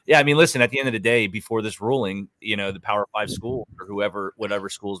Almanac. Yeah, I mean, listen. At the end of the day, before this ruling, the Power 5 schools or whatever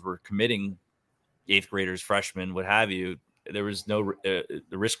schools were committing eighth graders, freshmen, what have you, there was no the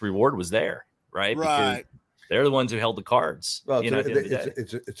risk reward was there, right? Because they're the ones who held the cards. Well,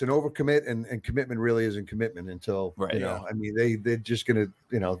 it's an overcommit, and commitment really isn't commitment until I mean, they're just gonna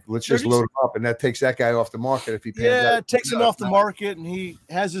let's just load him up, and that takes that guy off the market if he pans out. It takes him off the market, and he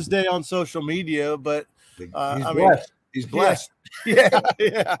has his day on social media, but he's blessed. Yeah.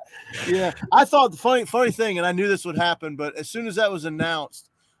 I thought the funny thing, and I knew this would happen, but as soon as that was announced,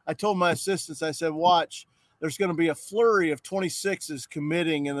 I told my assistants, I said, watch, there's going to be a flurry of 26s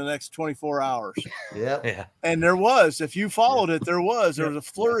committing in the next 24 hours. Yeah. And there was. If you followed it, there was a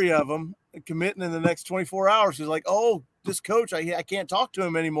flurry of them committing in the next 24 hours. It's like, oh, this coach, I can't talk to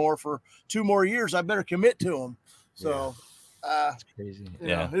him anymore for 2 more years. I better commit to him. So it's crazy.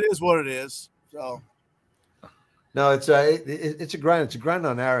 It is what it is. So. No, it's a grind. It's a grind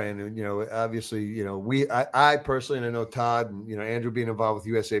on our end, and obviously, I personally, and I know Todd and Andrew being involved with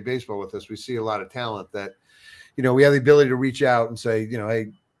USA Baseball with us, we see a lot of talent that, we have the ability to reach out and say,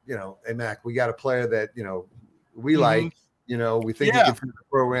 hey, Mac, we got a player that we like, we think he can fit the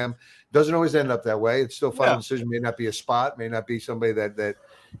program. Doesn't always end up that way. It's still final decision. May not be a spot, may not be somebody that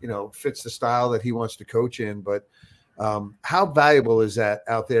fits the style that he wants to coach in. But how valuable is that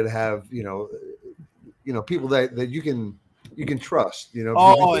out there to have people that you can trust,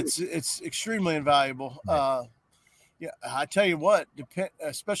 it's extremely invaluable. I tell you what,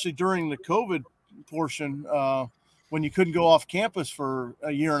 especially during the COVID portion, when you couldn't go off campus for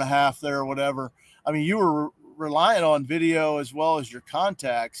a year and a half there or whatever. I mean, you were relying on video as well as your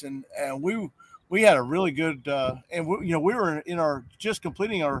contacts, and we had a really good, we were just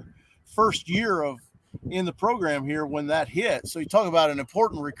completing our first year in the program here when that hit. So you talk about an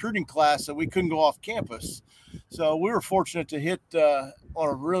important recruiting class that we couldn't go off campus. So we were fortunate to hit on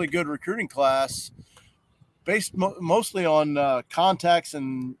a really good recruiting class based mostly on contacts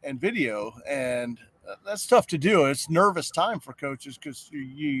and video. And that's tough to do. It's nervous time for coaches because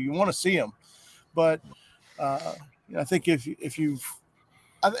you want to see them. But I think if you've,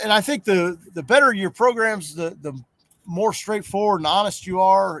 and I think the better your programs, the more straightforward and honest you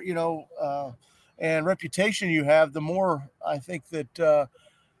are, and reputation you have, the more I think that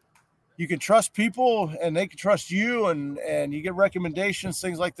you can trust people and they can trust you, and you get recommendations,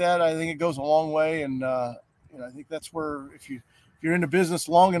 things like that. I think it goes a long way. And I think that's where if you're in the business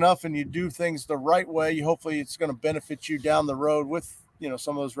long enough and you do things the right way, hopefully it's going to benefit you down the road with,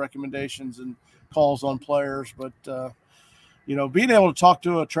 some of those recommendations and calls on players. But, being able to talk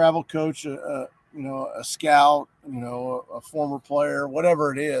to a travel coach, a scout, a former player,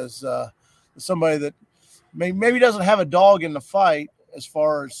 whatever it is, somebody that maybe doesn't have a dog in the fight as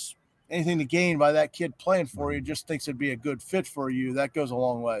far as anything to gain by that kid playing for you, just thinks it'd be a good fit for you, that goes a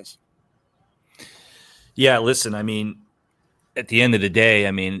long ways. Yeah, listen, I mean, at the end of the day,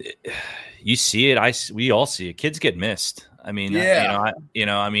 I mean, you see it. We all see it. Kids get missed. I mean,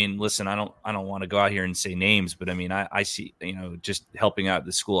 listen, I don't want to go out here and say names, but I mean, I see, just helping out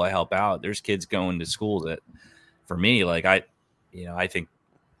the school I help out, there's kids going to school that for me, like I think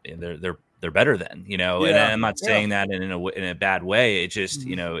they're better than, and I'm not saying that in a bad way. It just,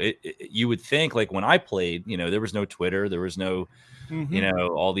 you would think like when I played, there was no Twitter, there was no,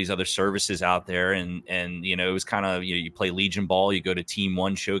 all these other services out there. And it was kind of, you play Legion ball, you go to Team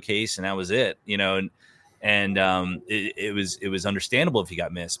 1 showcase, and that was it, and it was understandable if you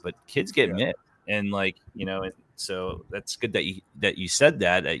got missed, but kids get missed. And like, and so that's good that you said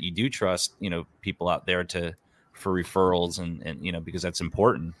that you do trust, people out there for referrals and because that's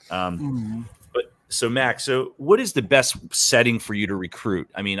important. But so Max, so what is the best setting for you to recruit?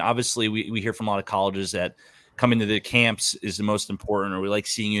 I mean, obviously we hear from a lot of colleges that coming to the camps is the most important, or we like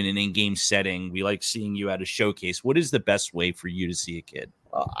seeing you in an in-game setting. We like seeing you at a showcase. What is the best way for you to see a kid?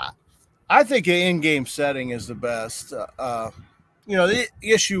 I think an in-game setting is the best. The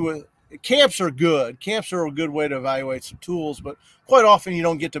issue with camps are good. Camps are a good way to evaluate some tools, but quite often you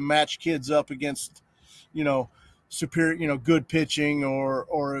don't get to match kids up against, superior, good pitching or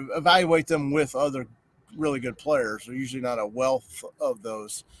evaluate them with other really good players. There's usually not a wealth of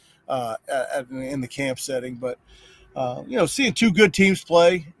those in the camp setting, but seeing two good teams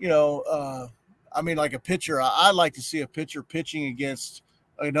play, like a pitcher, I'd like to see a pitcher pitching against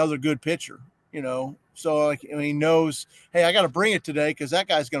another good pitcher, so like, he knows, hey, I got to bring it today because that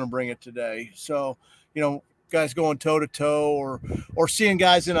guy's going to bring it today. So, guys going toe to toe, or seeing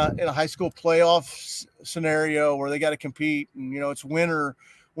guys in a high school playoff scenario where they got to compete, and it's win or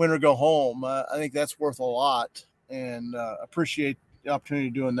go home. I think that's worth a lot, and appreciate the opportunity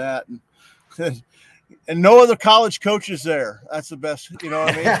of doing that. And no other college coaches there. That's the best. You know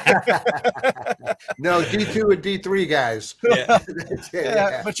what I mean? No D2 and D3 guys.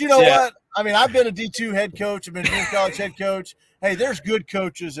 Yeah. But you know what? I mean, I've been a D2 head coach. I've been a junior college head coach. Hey, there's good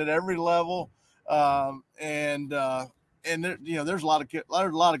coaches at every level. And there, there's a lot of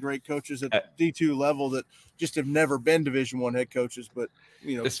great coaches at the D2 level that just have never been Division I head coaches, but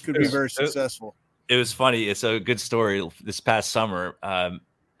could be very successful. It was funny. It's a good story. This past summer, I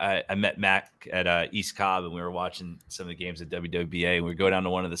met Mac at East Cobb, and we were watching some of the games at WWBA, and we go down to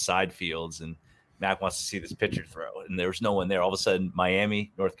one of the side fields, and Mac wants to see this pitcher throw, and there was no one there. All of a sudden,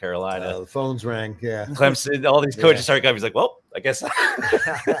 Miami, North Carolina, the phones rang. Yeah, Clemson, all these coaches started coming. He's like, "Well, I guess." Trying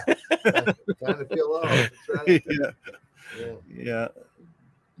to feel low. Yeah.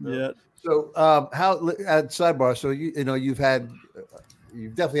 So, how at sidebar? So you've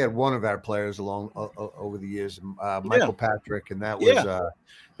definitely had one of our players along over the years, Michael Patrick, and that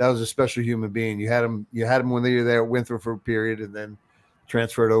was a special human being. You had him when they were there at Winthrop for a period, and then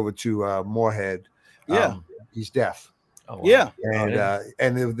transferred over to Moorhead. He's deaf. Oh, wow. Yeah,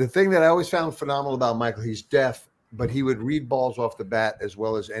 and the thing that I always found phenomenal about Michael, he's deaf, but he would read balls off the bat as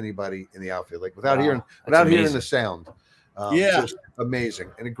well as anybody in the outfield, like without hearing the sound. Just amazing,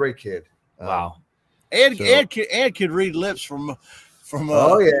 and a great kid. Wow. And could read lips from can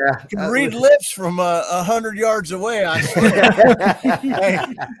read was... lips from 100 yards away. I swear.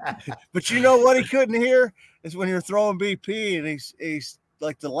 But you know what he couldn't hear is when you're throwing BP, and he's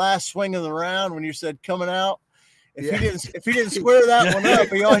like the last swing of the round when you said coming out. If he didn't square that one up,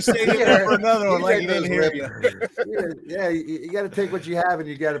 he always stayed in there for another one like he didn't hear you. You got to take what you have, and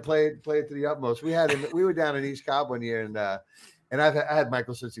you got to play it to the utmost. We were down in East Cobb one year, and I had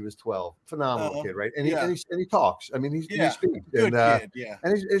Michael since he was 12. Phenomenal kid, right? And he talks. I mean, he speaks. Good kid,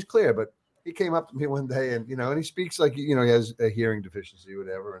 and he's clear. But he came up to me one day, and and he speaks like he has a hearing deficiency,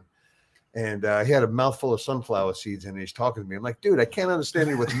 whatever. And he had a mouthful of sunflower seeds, and he's talking to me. I'm like, dude, I can't understand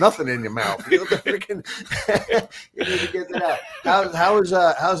you with nothing in your mouth. You need to get that out.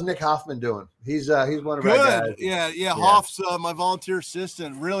 How's Nick Hoffman doing? He's one of our guys. Yeah. Hoff's my volunteer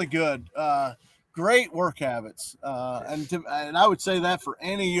assistant. Really good. Great work habits. And I would say that for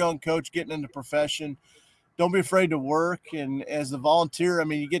any young coach getting into profession, don't be afraid to work. And as the volunteer, I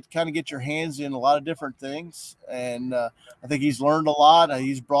mean, you get your hands in a lot of different things. And I think he's learned a lot.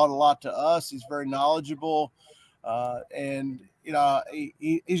 He's brought a lot to us. He's very knowledgeable. And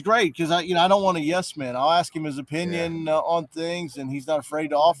he's great because I don't want a yes man. I'll ask him his opinion on things, and he's not afraid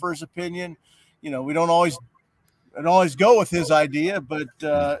to offer his opinion. We don't always go with his idea, but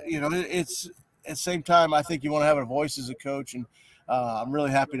it's at the same time, I think you want to have a voice as a coach, and I'm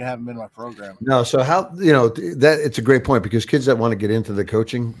really happy to have him in my program. No, so how, that it's a great point, because kids that want to get into the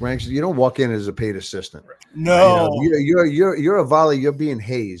coaching ranks, you don't walk in as a paid assistant. No, you're a volley. You're being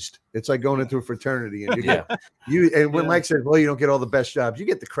hazed. It's like going into a fraternity, and when Mike says, "Well, you don't get all the best jobs," you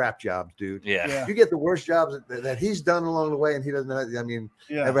get the crap jobs, dude. Yeah. You get the worst jobs that he's done along the way, and he doesn't.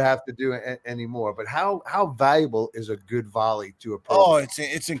 Ever have to do anymore. But how valuable is a good volley to a program? Oh,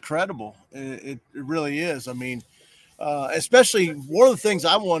 it's incredible. It really is. I mean, especially one of the things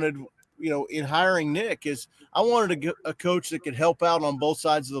I wanted, in hiring Nick, is I wanted a coach that could help out on both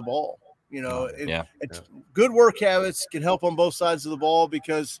sides of the ball. It's good work habits can help on both sides of the ball,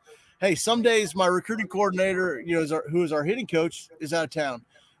 because, hey, some days my recruiting coordinator, who is our hitting coach, is out of town.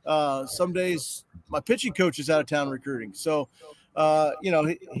 Some days my pitching coach is out of town recruiting. So,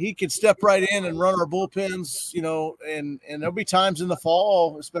 he could step right in and run our bullpens, and there'll be times in the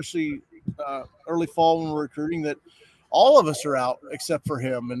fall, especially early fall when we're recruiting, that all of us are out except for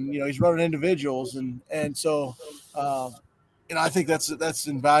him. And, he's running individuals. And so, I think that's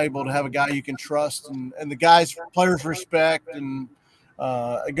invaluable to have a guy you can trust, and the players respect, and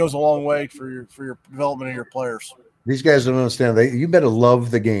it goes a long way for your development of your players. These guys don't understand. You better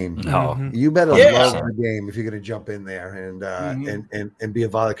love the game. No, you better love the game if you're going to jump in there and be a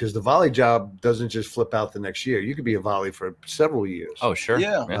volley, because the volley job doesn't just flip out the next year. You could be a volley for several years. Oh, sure.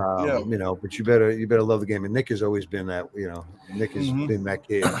 But you better love the game. And Nick has always been that. Nick has been that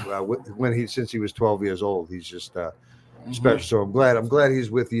kid since he was 12 years old. He's just special. So I'm glad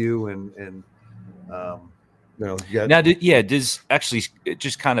he's with you, and does actually,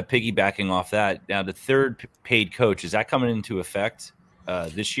 just kind of piggybacking off that, now the third paid coach, is that coming into effect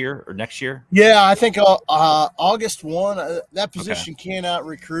this year or next year? Yeah, I think August 1. That position cannot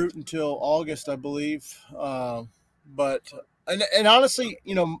recruit until August, I believe. But honestly,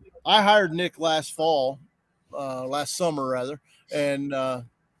 I hired Nick last summer rather, and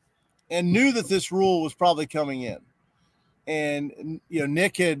knew that this rule was probably coming in. And,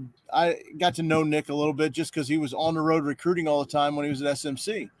 I got to know Nick a little bit just because he was on the road recruiting all the time when he was at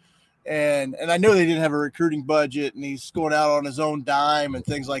SMC. And I know they didn't have a recruiting budget, and he's going out on his own dime and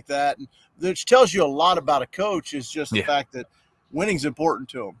things like that. And which tells you a lot about a coach, is just the fact that winning's important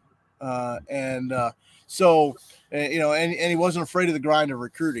to him. And he wasn't afraid of the grind of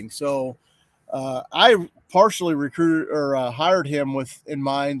recruiting. So I partially hired him in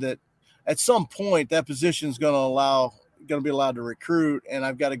mind that at some point that position is going to be allowed to recruit, and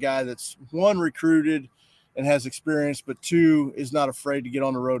I've got a guy that's, one, recruited and has experience, but two, is not afraid to get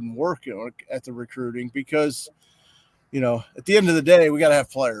on the road and work at the recruiting, because at the end of the day, we got to have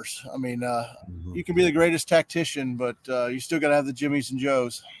players. I mean, you can be the greatest tactician, but you still got to have the Jimmies and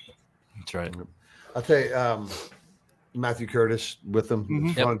Joes. That's right. I'll tell you, Matthew Curtis with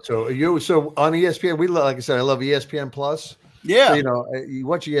them. Fun. So on ESPN, like I said, I love ESPN Plus. Yeah. So, you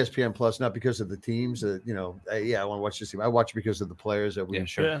watch ESPN Plus not because of the teams. I want to watch this team. I watch it because of the players that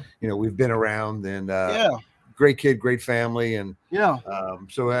we've been around, and great kid, great family, and I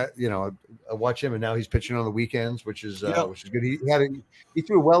watch him, and now he's pitching on the weekends, which is good. He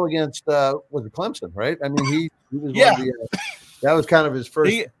threw well against was it Clemson, right? I mean, he was one of the, that was kind of his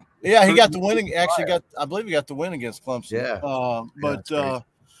first. He got the winning. Actually, I believe he got the win against Clemson.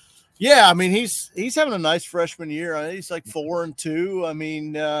 I mean, he's having a nice freshman year. He's like 4-2. I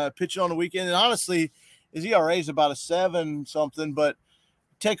mean, pitching on the weekend, and honestly, his ERA is about a 7 something. But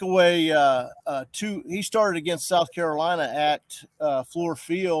take away 2. He started against South Carolina at Fluor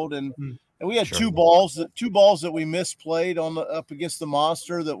Field, and we had two balls that we misplayed up against the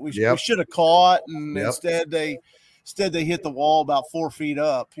monster that we should have caught, and instead they hit the wall about 4 feet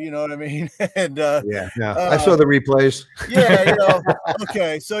up. You know what I mean? And I saw the replays.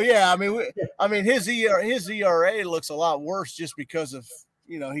 Okay. So I mean, his ERA looks a lot worse just because of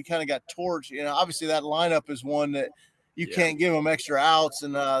he kind of got torched. Obviously that lineup is one that you can't give them extra outs,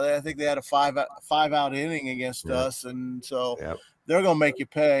 and I think they had a 5-out inning against us, and so they're going to make you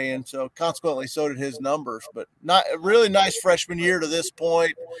pay, and so consequently, so did his numbers. But not a really nice freshman year to this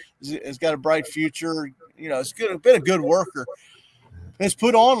point. Has got a bright future. It's been a good worker. He's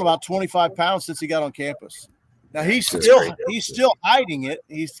put on about 25 pounds since he got on campus. Now he's still hiding it.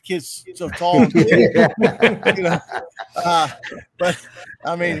 He's the kid's so tall and big,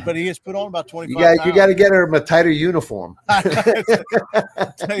 but he has put on about 25 pounds. You got to get him a tighter uniform. I'll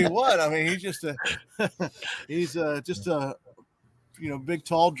tell you what, I mean, he's just a big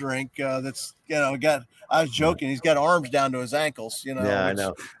tall drink that's got. I was joking. He's got arms down to his ankles. Yeah, I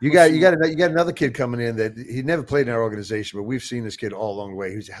know. You got another kid coming in that he never played in our organization, but we've seen this kid all along the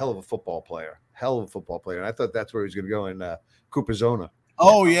way. He's a hell of a football player, and I thought that's where he was going to go in Cooper Zona.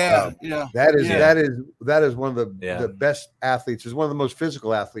 Oh yeah, yeah. That is one of the best athletes. Is one of the most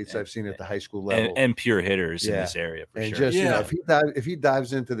physical athletes I've seen at the high school level, and pure hitters in this area for sure. Just if he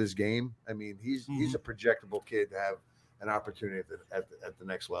dives into this game, I mean, he's a projectable kid to have an opportunity at the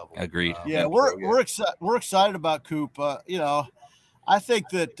next level. Agreed. We're excited about Coop. I think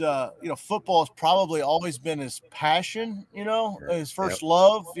that football has probably always been his passion, his first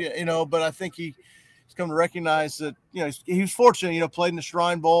love, but I think he's come to recognize that, he was fortunate, played in the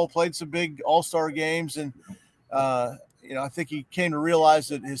Shrine Bowl, played some big all-star games. And, I think he came to realize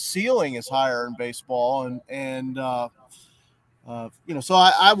that his ceiling is higher in baseball.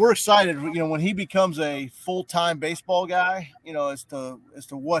 So we're excited, when he becomes a full-time baseball guy, as to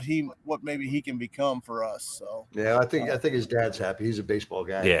what maybe he can become for us. So I think his dad's happy. He's a baseball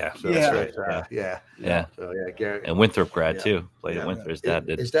guy. Yeah. So that's right. Yeah. So Garrett and Winthrop grad too. Played at Winthrop. His dad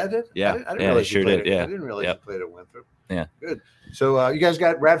did. His dad did? Yeah. I didn't realize he sure did. I didn't realize he played at Winthrop. Yeah. Good. So you guys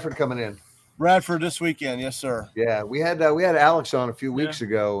got Radford coming in. Radford this weekend, yes, sir. Yeah, we had Alex on a few weeks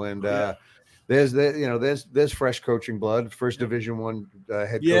ago, and there's fresh coaching blood, first Division I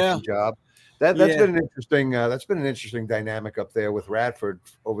head coaching job. That's been an interesting dynamic up there with Radford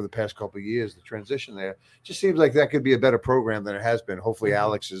over the past couple of years. The transition there just seems like that could be a better program than it has been. Hopefully,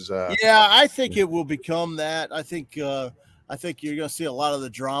 Alex is. I think it will become that. I think you're going to see a lot of the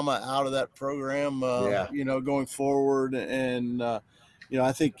drama out of that program. Going forward, and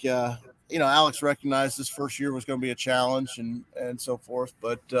I think. Alex recognized this first year was going to be a challenge and so forth.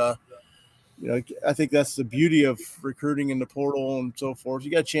 But, I think that's the beauty of recruiting in the portal and so forth. You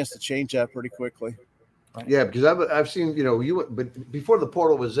got a chance to change that pretty quickly. Yeah, because I've seen, but before the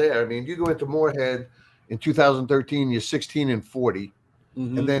portal was there, I mean, you go into Moorhead in 2013, you're 16-40,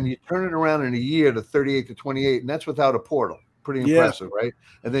 and then you turn it around in a year to 38-28, and that's without a portal. Pretty impressive, right?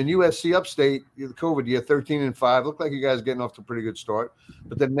 And then USC Upstate, the COVID year, 13-5. Looked like you guys getting off to a pretty good start.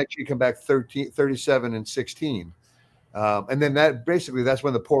 But then next year you come back 37-16. And then that's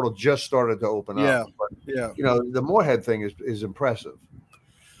when the portal just started to open up. But, the Moorhead thing is impressive.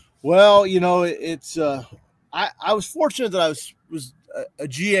 Well, it's I was fortunate that I was a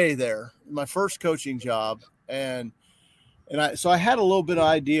GA there, my first coaching job, and so I had a little bit of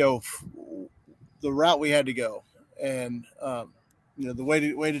idea of the route we had to go. And the way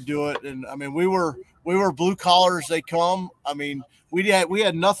to do it, and I mean we were blue collar as they come. I mean we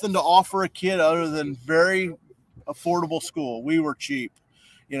had nothing to offer a kid other than very affordable school. We were cheap,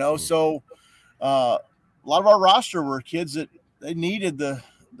 So a lot of our roster were kids that they needed the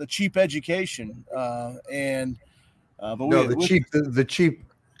cheap education, the cheap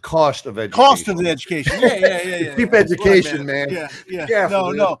cost of education. Cost of the education. Yeah. Cheap education, man. Yeah.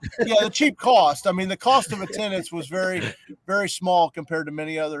 Careful, no. Yeah, the cheap cost. I mean, the cost of attendance was very, very small compared to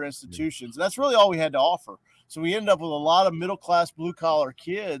many other institutions. That's really all we had to offer. So we ended up with a lot of middle-class, blue-collar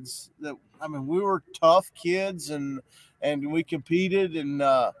kids that, I mean, we were tough kids and we competed and,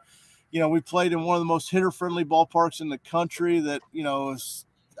 we played in one of the most hitter-friendly ballparks in the country that, was,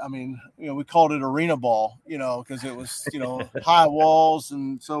 I mean, we called it arena ball, because it was, high walls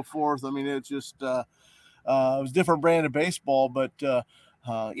and so forth. I mean, it just, it was a different brand of baseball, but,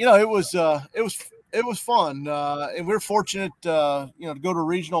 it was fun. And we're fortunate, to go to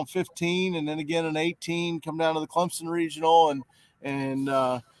regional in 15 and then again in 18, come down to the Clemson regional.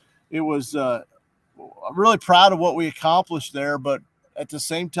 And it was, I'm really proud of what we accomplished there, but at the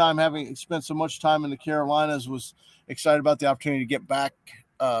same time, having spent so much time in the Carolinas, was excited about the opportunity to get back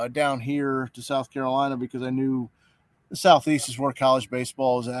down here to South Carolina, because I knew the Southeast is where college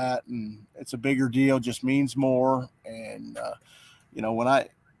baseball is at, and it's a bigger deal, just means more. And when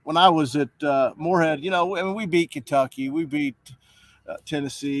I was at Moorhead, I mean, we beat Kentucky, we beat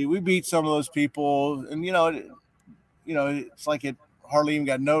Tennessee, we beat some of those people, and it's like it hardly even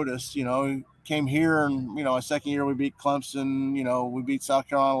got noticed. Came here and a second year we beat Clemson. We beat South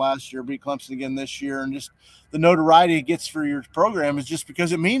Carolina last year, beat Clemson again this year, and just the notoriety it gets for your program is just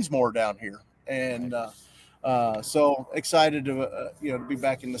because it means more down here. And so excited to be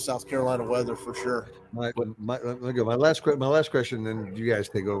back in the South Carolina weather for sure. My last question, then you guys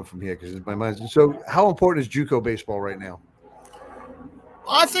take over from here because my mind's. So, how important is JUCO baseball right now?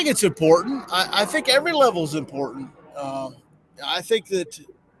 I think it's important. I think every level is important. I think that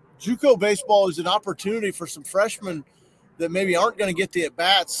JUCO baseball is an opportunity for some freshmen that maybe aren't going to get the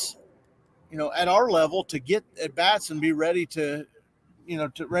at-bats, at our level, to get at-bats and be ready to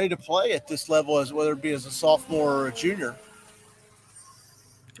play at this level, as whether it be as a sophomore or a junior.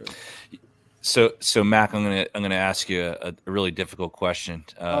 So Mac, I'm gonna ask you a really difficult question,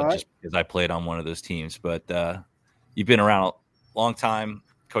 just because I played on one of those teams. But you've been around a long time,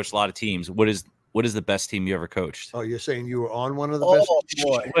 coached a lot of teams. What is what is the best team you ever coached? Oh, you're saying you were on one of the best?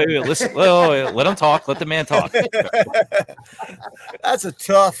 Boy. Wait, listen. Let him talk. Let the man talk. That's a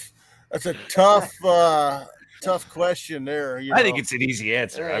tough question there. I think it's an easy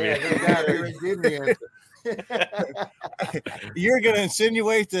answer. You're going to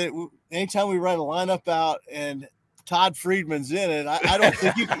insinuate that anytime we write a lineup out and Todd Friedman's in it, I don't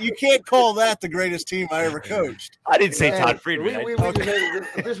think you can't call that the greatest team I ever coached. I didn't say Todd Friedman.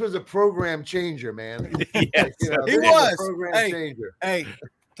 This was a program changer, man. Yes, he was. A program changer. Hey,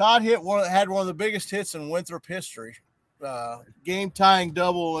 Todd had one of the biggest hits in Winthrop history. Game tying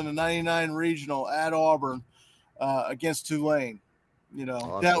double in the '99 regional at Auburn against Tulane.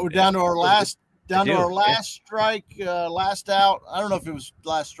 We're down to our last strike, last out. I don't know if it was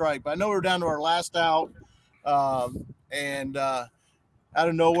last strike, but I know we were down to our last out. And out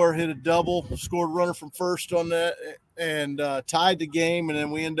of nowhere hit a double, scored runner from first on that, and tied the game. And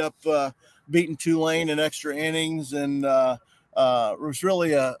then we end up beating Tulane in extra innings. And it was really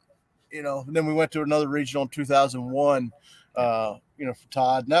then we went to another regional in 2001, for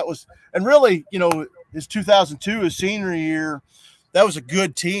Todd. And really, his 2002, his senior year, that was a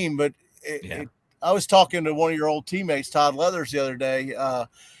good team. But I was talking to one of your old teammates, Todd Leathers, the other day.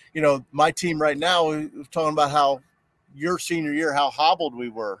 My team right now, we were talking about how your senior year, how hobbled we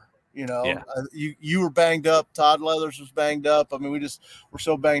were. You were banged up. Todd Leathers was banged up. I mean, we're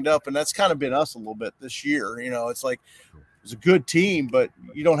so banged up, and that's kind of been us a little bit this year. It's like it's a good team, but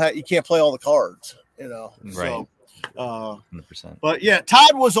you can't play all the cards. Right. So, 100%. But yeah,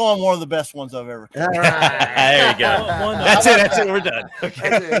 Todd was on one of the best ones I've ever. All right. There you go. That's it. We're done. Okay.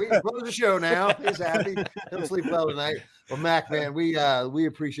 That's it. We can close the show now. He's happy. He'll sleep well tonight. Well, Mac, man, we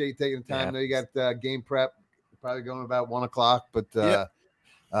appreciate you taking the time. I know you got game prep, probably going about 1:00, but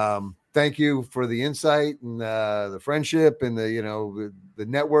thank you for the insight and the friendship and the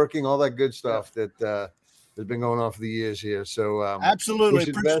networking, all that good stuff that has been going on for the years here. So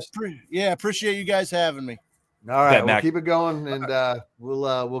absolutely, appreciate you guys having me. All right, we'll keep it going, and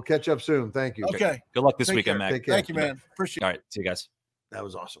we'll catch up soon. Thank you. Okay. Good luck this weekend, Mac. Thank you, man. Appreciate it. All right, see you guys. That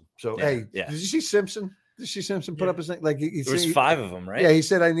was awesome. So did you see Simpson? Did you see Simpson put up his thing? Like there was 5 of them, right? Yeah, he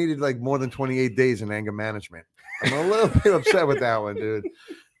said I needed like more than 28 days in anger management. I'm a little bit upset with that one, dude.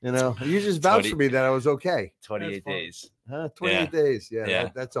 You just vouched for me that I was okay. 28 days. 28 days. Yeah.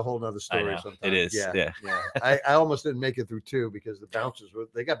 That's a whole nother story. Sometimes it is. Yeah. I almost didn't make it through 2 because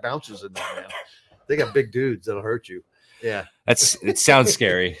they got bouncers in there, man. They got big dudes that'll hurt you. Yeah. It sounds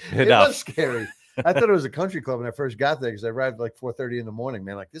scary. It was scary. I thought it was a country club when I first got there because I arrived like 4:30 in the morning,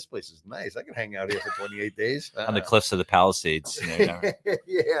 man. Like, this place is nice. I can hang out here for 28 days. On the cliffs of the Palisades. Yeah,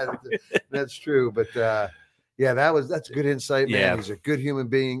 that's true. But that's good insight, man. Yeah. He's a good human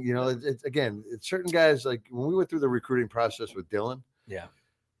being. It's certain guys, like when we went through the recruiting process with Dylan. Yeah.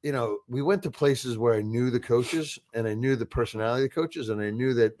 We went to places where I knew the coaches and I knew the personality of the coaches, and I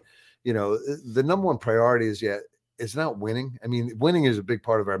knew that, the number one priority is it's not winning. I mean, winning is a big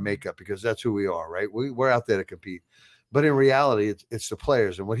part of our makeup because that's who we are, right? We're out there to compete. But in reality, it's the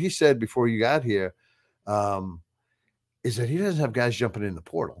players. And what he said before you got here is that he doesn't have guys jumping in the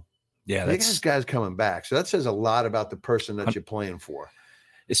portal. Yeah, he has guys coming back. So that says a lot about the person that you're playing for.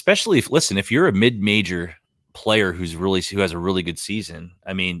 Especially if you're a mid-major player who has a really good season,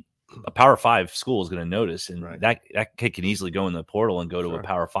 I mean, a Power 5 school is going to notice, and that kid can easily go in the portal and go to a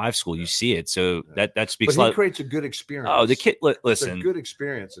Power 5 school. You see it, so that speaks. But he creates a good experience. Oh, the kid, listen, it's a good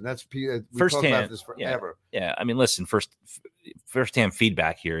experience, and that's we first hand. Talk about this forever. Yeah. I mean, listen, first-hand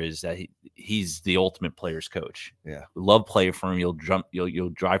feedback here is that he's the ultimate player's coach. Yeah, love play for him. You'll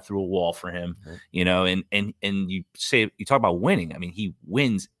drive through a wall for him. Right. And you talk about winning. I mean, he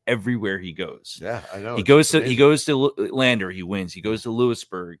wins everywhere he goes. Yeah, I know. He goes to Lander. He wins. He goes to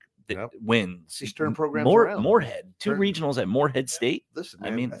Lewisburg. Wins. He's turned programs around. Moorhead, 2 regionals at Moorhead State. Listen,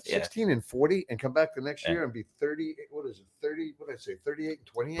 man, I mean, 16 and 40, and come back the next year and be 30. What is it? 30? What did I say? 38 and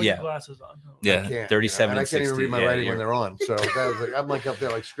 28. Yeah, glasses on. Yeah, 37. And I can't even read my writing when they're on. So that was like, I'm like up there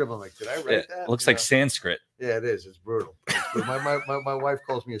like scribbling. Like, did I write that? It looks like Sanskrit. Yeah, it is. It's brutal. My wife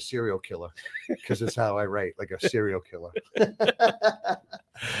calls me a serial killer because it's how I write, like a serial killer.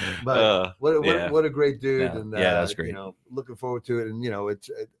 But what a great dude, and that's great. Looking forward to it, and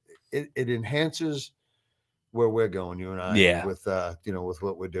it enhances where we're going, you and I, with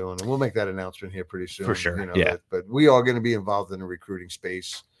what we're doing, and we'll make that announcement here pretty soon. For sure, but we are going to be involved in the recruiting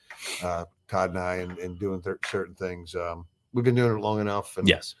space, Todd and I, and doing certain things. We've been doing it long enough,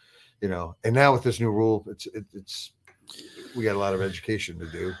 and and now with this new rule, it's we got a lot of education to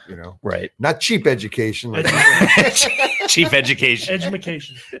do, right? Not cheap education, like cheap education,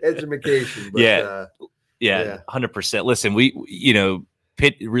 education. But, 100%. Listen,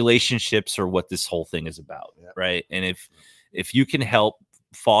 relationships are what this whole thing is about, right? And if you can help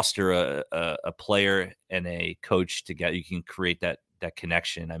foster a player and a coach together, you can create that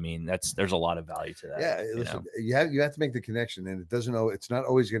connection. I mean, there's a lot of value to that. Yeah, listen, you have to make the connection, and it's not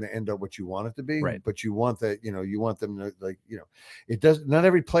always going to end up what you want it to be, right? But you want that, you want them to, not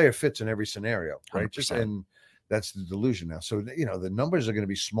every player fits in every scenario, right? 100%. And that's the delusion now. So the numbers are going to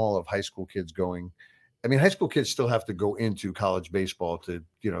be small of high school kids going. I mean, high school kids still have to go into college baseball to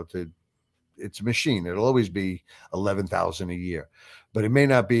it's a machine. It'll always be 11,000 a year, but it may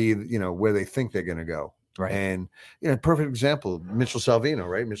not be where they think they're going to go. Right. And perfect example, Mitchell Salvino,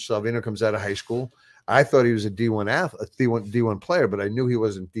 right? Mitchell Salvino comes out of high school. I thought he was a D1 athlete, a D1 player, but I knew he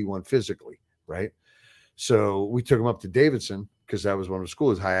wasn't D1 physically, right? So we took him up to Davidson because that was one of the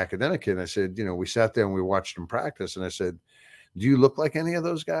schools, high academic kid. And I said, we sat there and we watched him practice. And I said, do you look like any of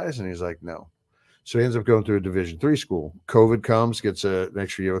those guys? And he's like, no. So he ends up going to a Division III school. COVID comes, gets an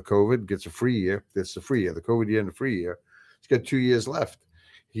extra year with COVID, gets a free year. That's the free year, the COVID year and the free year. He's got 2 years left.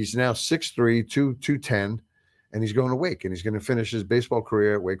 He's now 6'3", 210, and he's going to Wake, and he's going to finish his baseball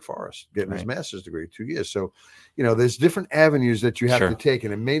career at Wake Forest, getting his master's degree, 2 years. So, there's different avenues that you have to take,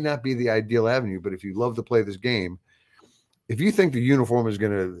 and it may not be the ideal avenue, but if you love to play this game, if you think the uniform is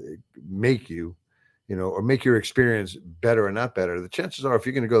going to make you, or make your experience better or not better, the chances are if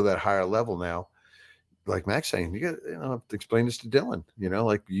you're going to go that higher level now, like Mac's saying, you got to explain this to Dylan.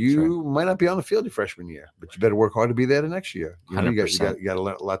 You might not be on the field your freshman year, but you better work hard to be there the next year. You got a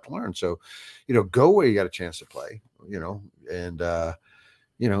lot to learn. So, go where you got a chance to play. And do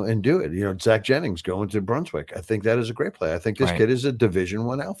it. Zach Jennings going to Brunswick. I think that is a great play. I think this kid is a Division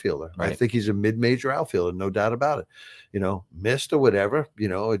I outfielder. Right. I think he's a mid-major outfielder, no doubt about it. Missed or whatever.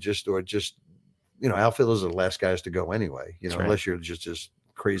 Outfielders are the last guys to go anyway. Unless you're just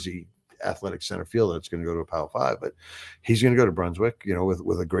crazy athletic center fielder that's going to go to a Power 5, but he's going to go to Brunswick,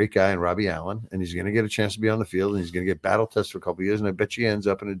 with a great guy in Robbie Allen, and he's going to get a chance to be on the field, and he's going to get battle tested for a couple of years, and I bet you he ends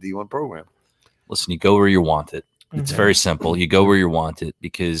up in a D1 program. Listen, you go where you want it. It's very simple. You go where you want it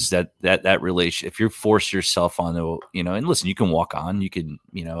because that relation. If you force yourself on and listen, you can walk on. You can,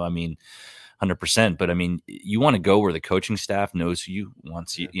 100%. But you want to go where the coaching staff knows who you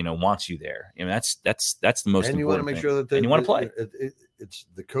wants you there. that's the most. And you want to make sure that you want to play. It's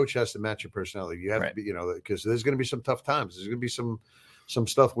the coach has to match your personality. You have to be, because there's going to be some tough times. There's going to be some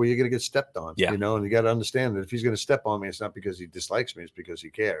stuff where you're going to get stepped on. And you got to understand that if he's going to step on me, it's not because he dislikes me, it's because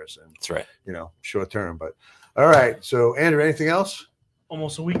he cares. And that's right. Short term. But all right. So Andrew, anything else?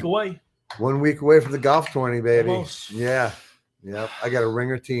 Almost a week away. 1 week away from the golf tourney, baby. Almost. Yeah. I got a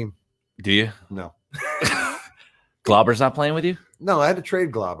ringer team. Do you? No. Glauber's not playing with you? No, I had to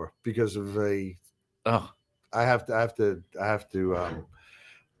trade Glauber because of I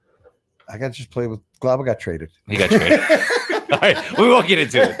got to just play with Glauber. Got traded. He got traded. All right, we won't get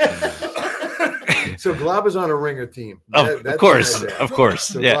into it. So Glauber's on a ringer team. Of course. So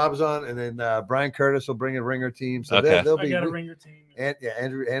Glauber's on, and then Brian Curtis will bring a ringer team. So they'll be. I got a ringer team. And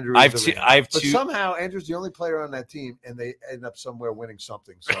Andrew. I have two. But somehow Andrew's the only player on that team, and they end up somewhere winning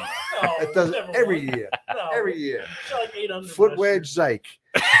something. So it does every year. Every year. Like 800. Foot wedge, Zyke.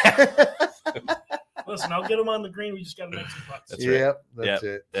 Listen, I'll get them on the green. We just got to make some putts. That's right. That's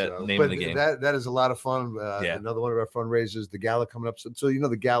it. Name of the game. That is a lot of fun. Another one of our fundraisers, the gala coming up. So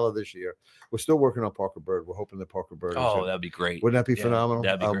the gala this year. We're still working on Parker Bird. We're hoping that Parker Bird. That'd be great. Wouldn't that be phenomenal?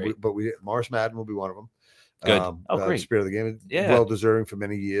 That'd be great. Morris Madden will be one of them. Good. Great. Spirit of the game. Well deserving for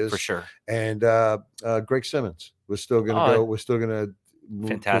many years. For sure. And Greg Simmons. We're still going to go. We're still going to.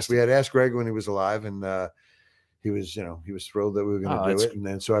 Fantastic. We had asked Greg when he was alive, and he was thrilled that we were going to do it. And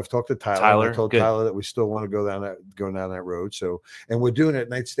then so I've talked to Tyler. I told Tyler that we still want to go down that road. So, and we're doing it at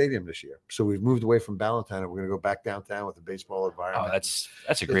Knight Stadium this year. So we've moved away from Ballantyne, and we're going to go back downtown with the baseball environment. Oh, that's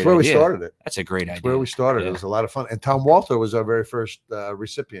a great. That's where we started it. That's a great idea. That's where we started. It was a lot of fun. And Tom Walter was our very first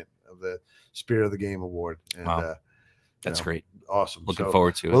recipient of the Spirit of the Game Award. And that's great. Awesome. Looking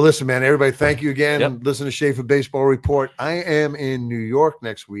forward to it. Well, listen, man, everybody, thank you again. Listen to Schaefer Baseball Report. I am in New York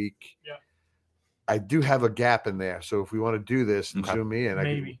next week. Yeah. I do have a gap in there. So if we want to do this and zoom me in,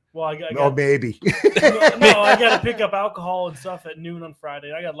 maybe. Maybe. I got to pick up alcohol and stuff at noon on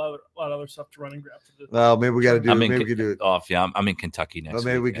Friday. I got a lot of other stuff to run and grab. Well, maybe we got to do. Maybe we can do it off. Yeah, I'm in Kentucky next week.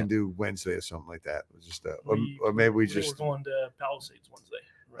 Maybe we can do Wednesday or something like that. Just or maybe we're going to Palisades Wednesday.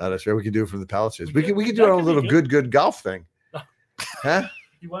 Right. That's right. We can do it from the Palisades. We can do our own little good golf thing. Huh?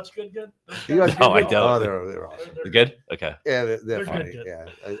 You watch Good? No, I don't. Oh, they're awesome. They're good? Okay. Yeah, they're funny. Good. Yeah.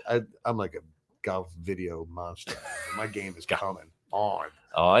 I'm like a golf video monster. My game is coming on.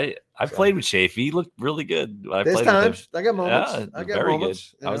 Oh, I played with Shafe. He looked really good. There's times. I got moments. Yeah, I got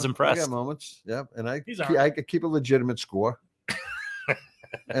moments. I was impressed. I got moments. Yep. And I keep a legitimate score.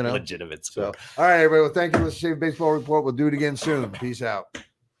 You know? Legitimate score. So, all right, everybody. Well, thank you for the Baseball Report. We'll do it again soon. Peace out.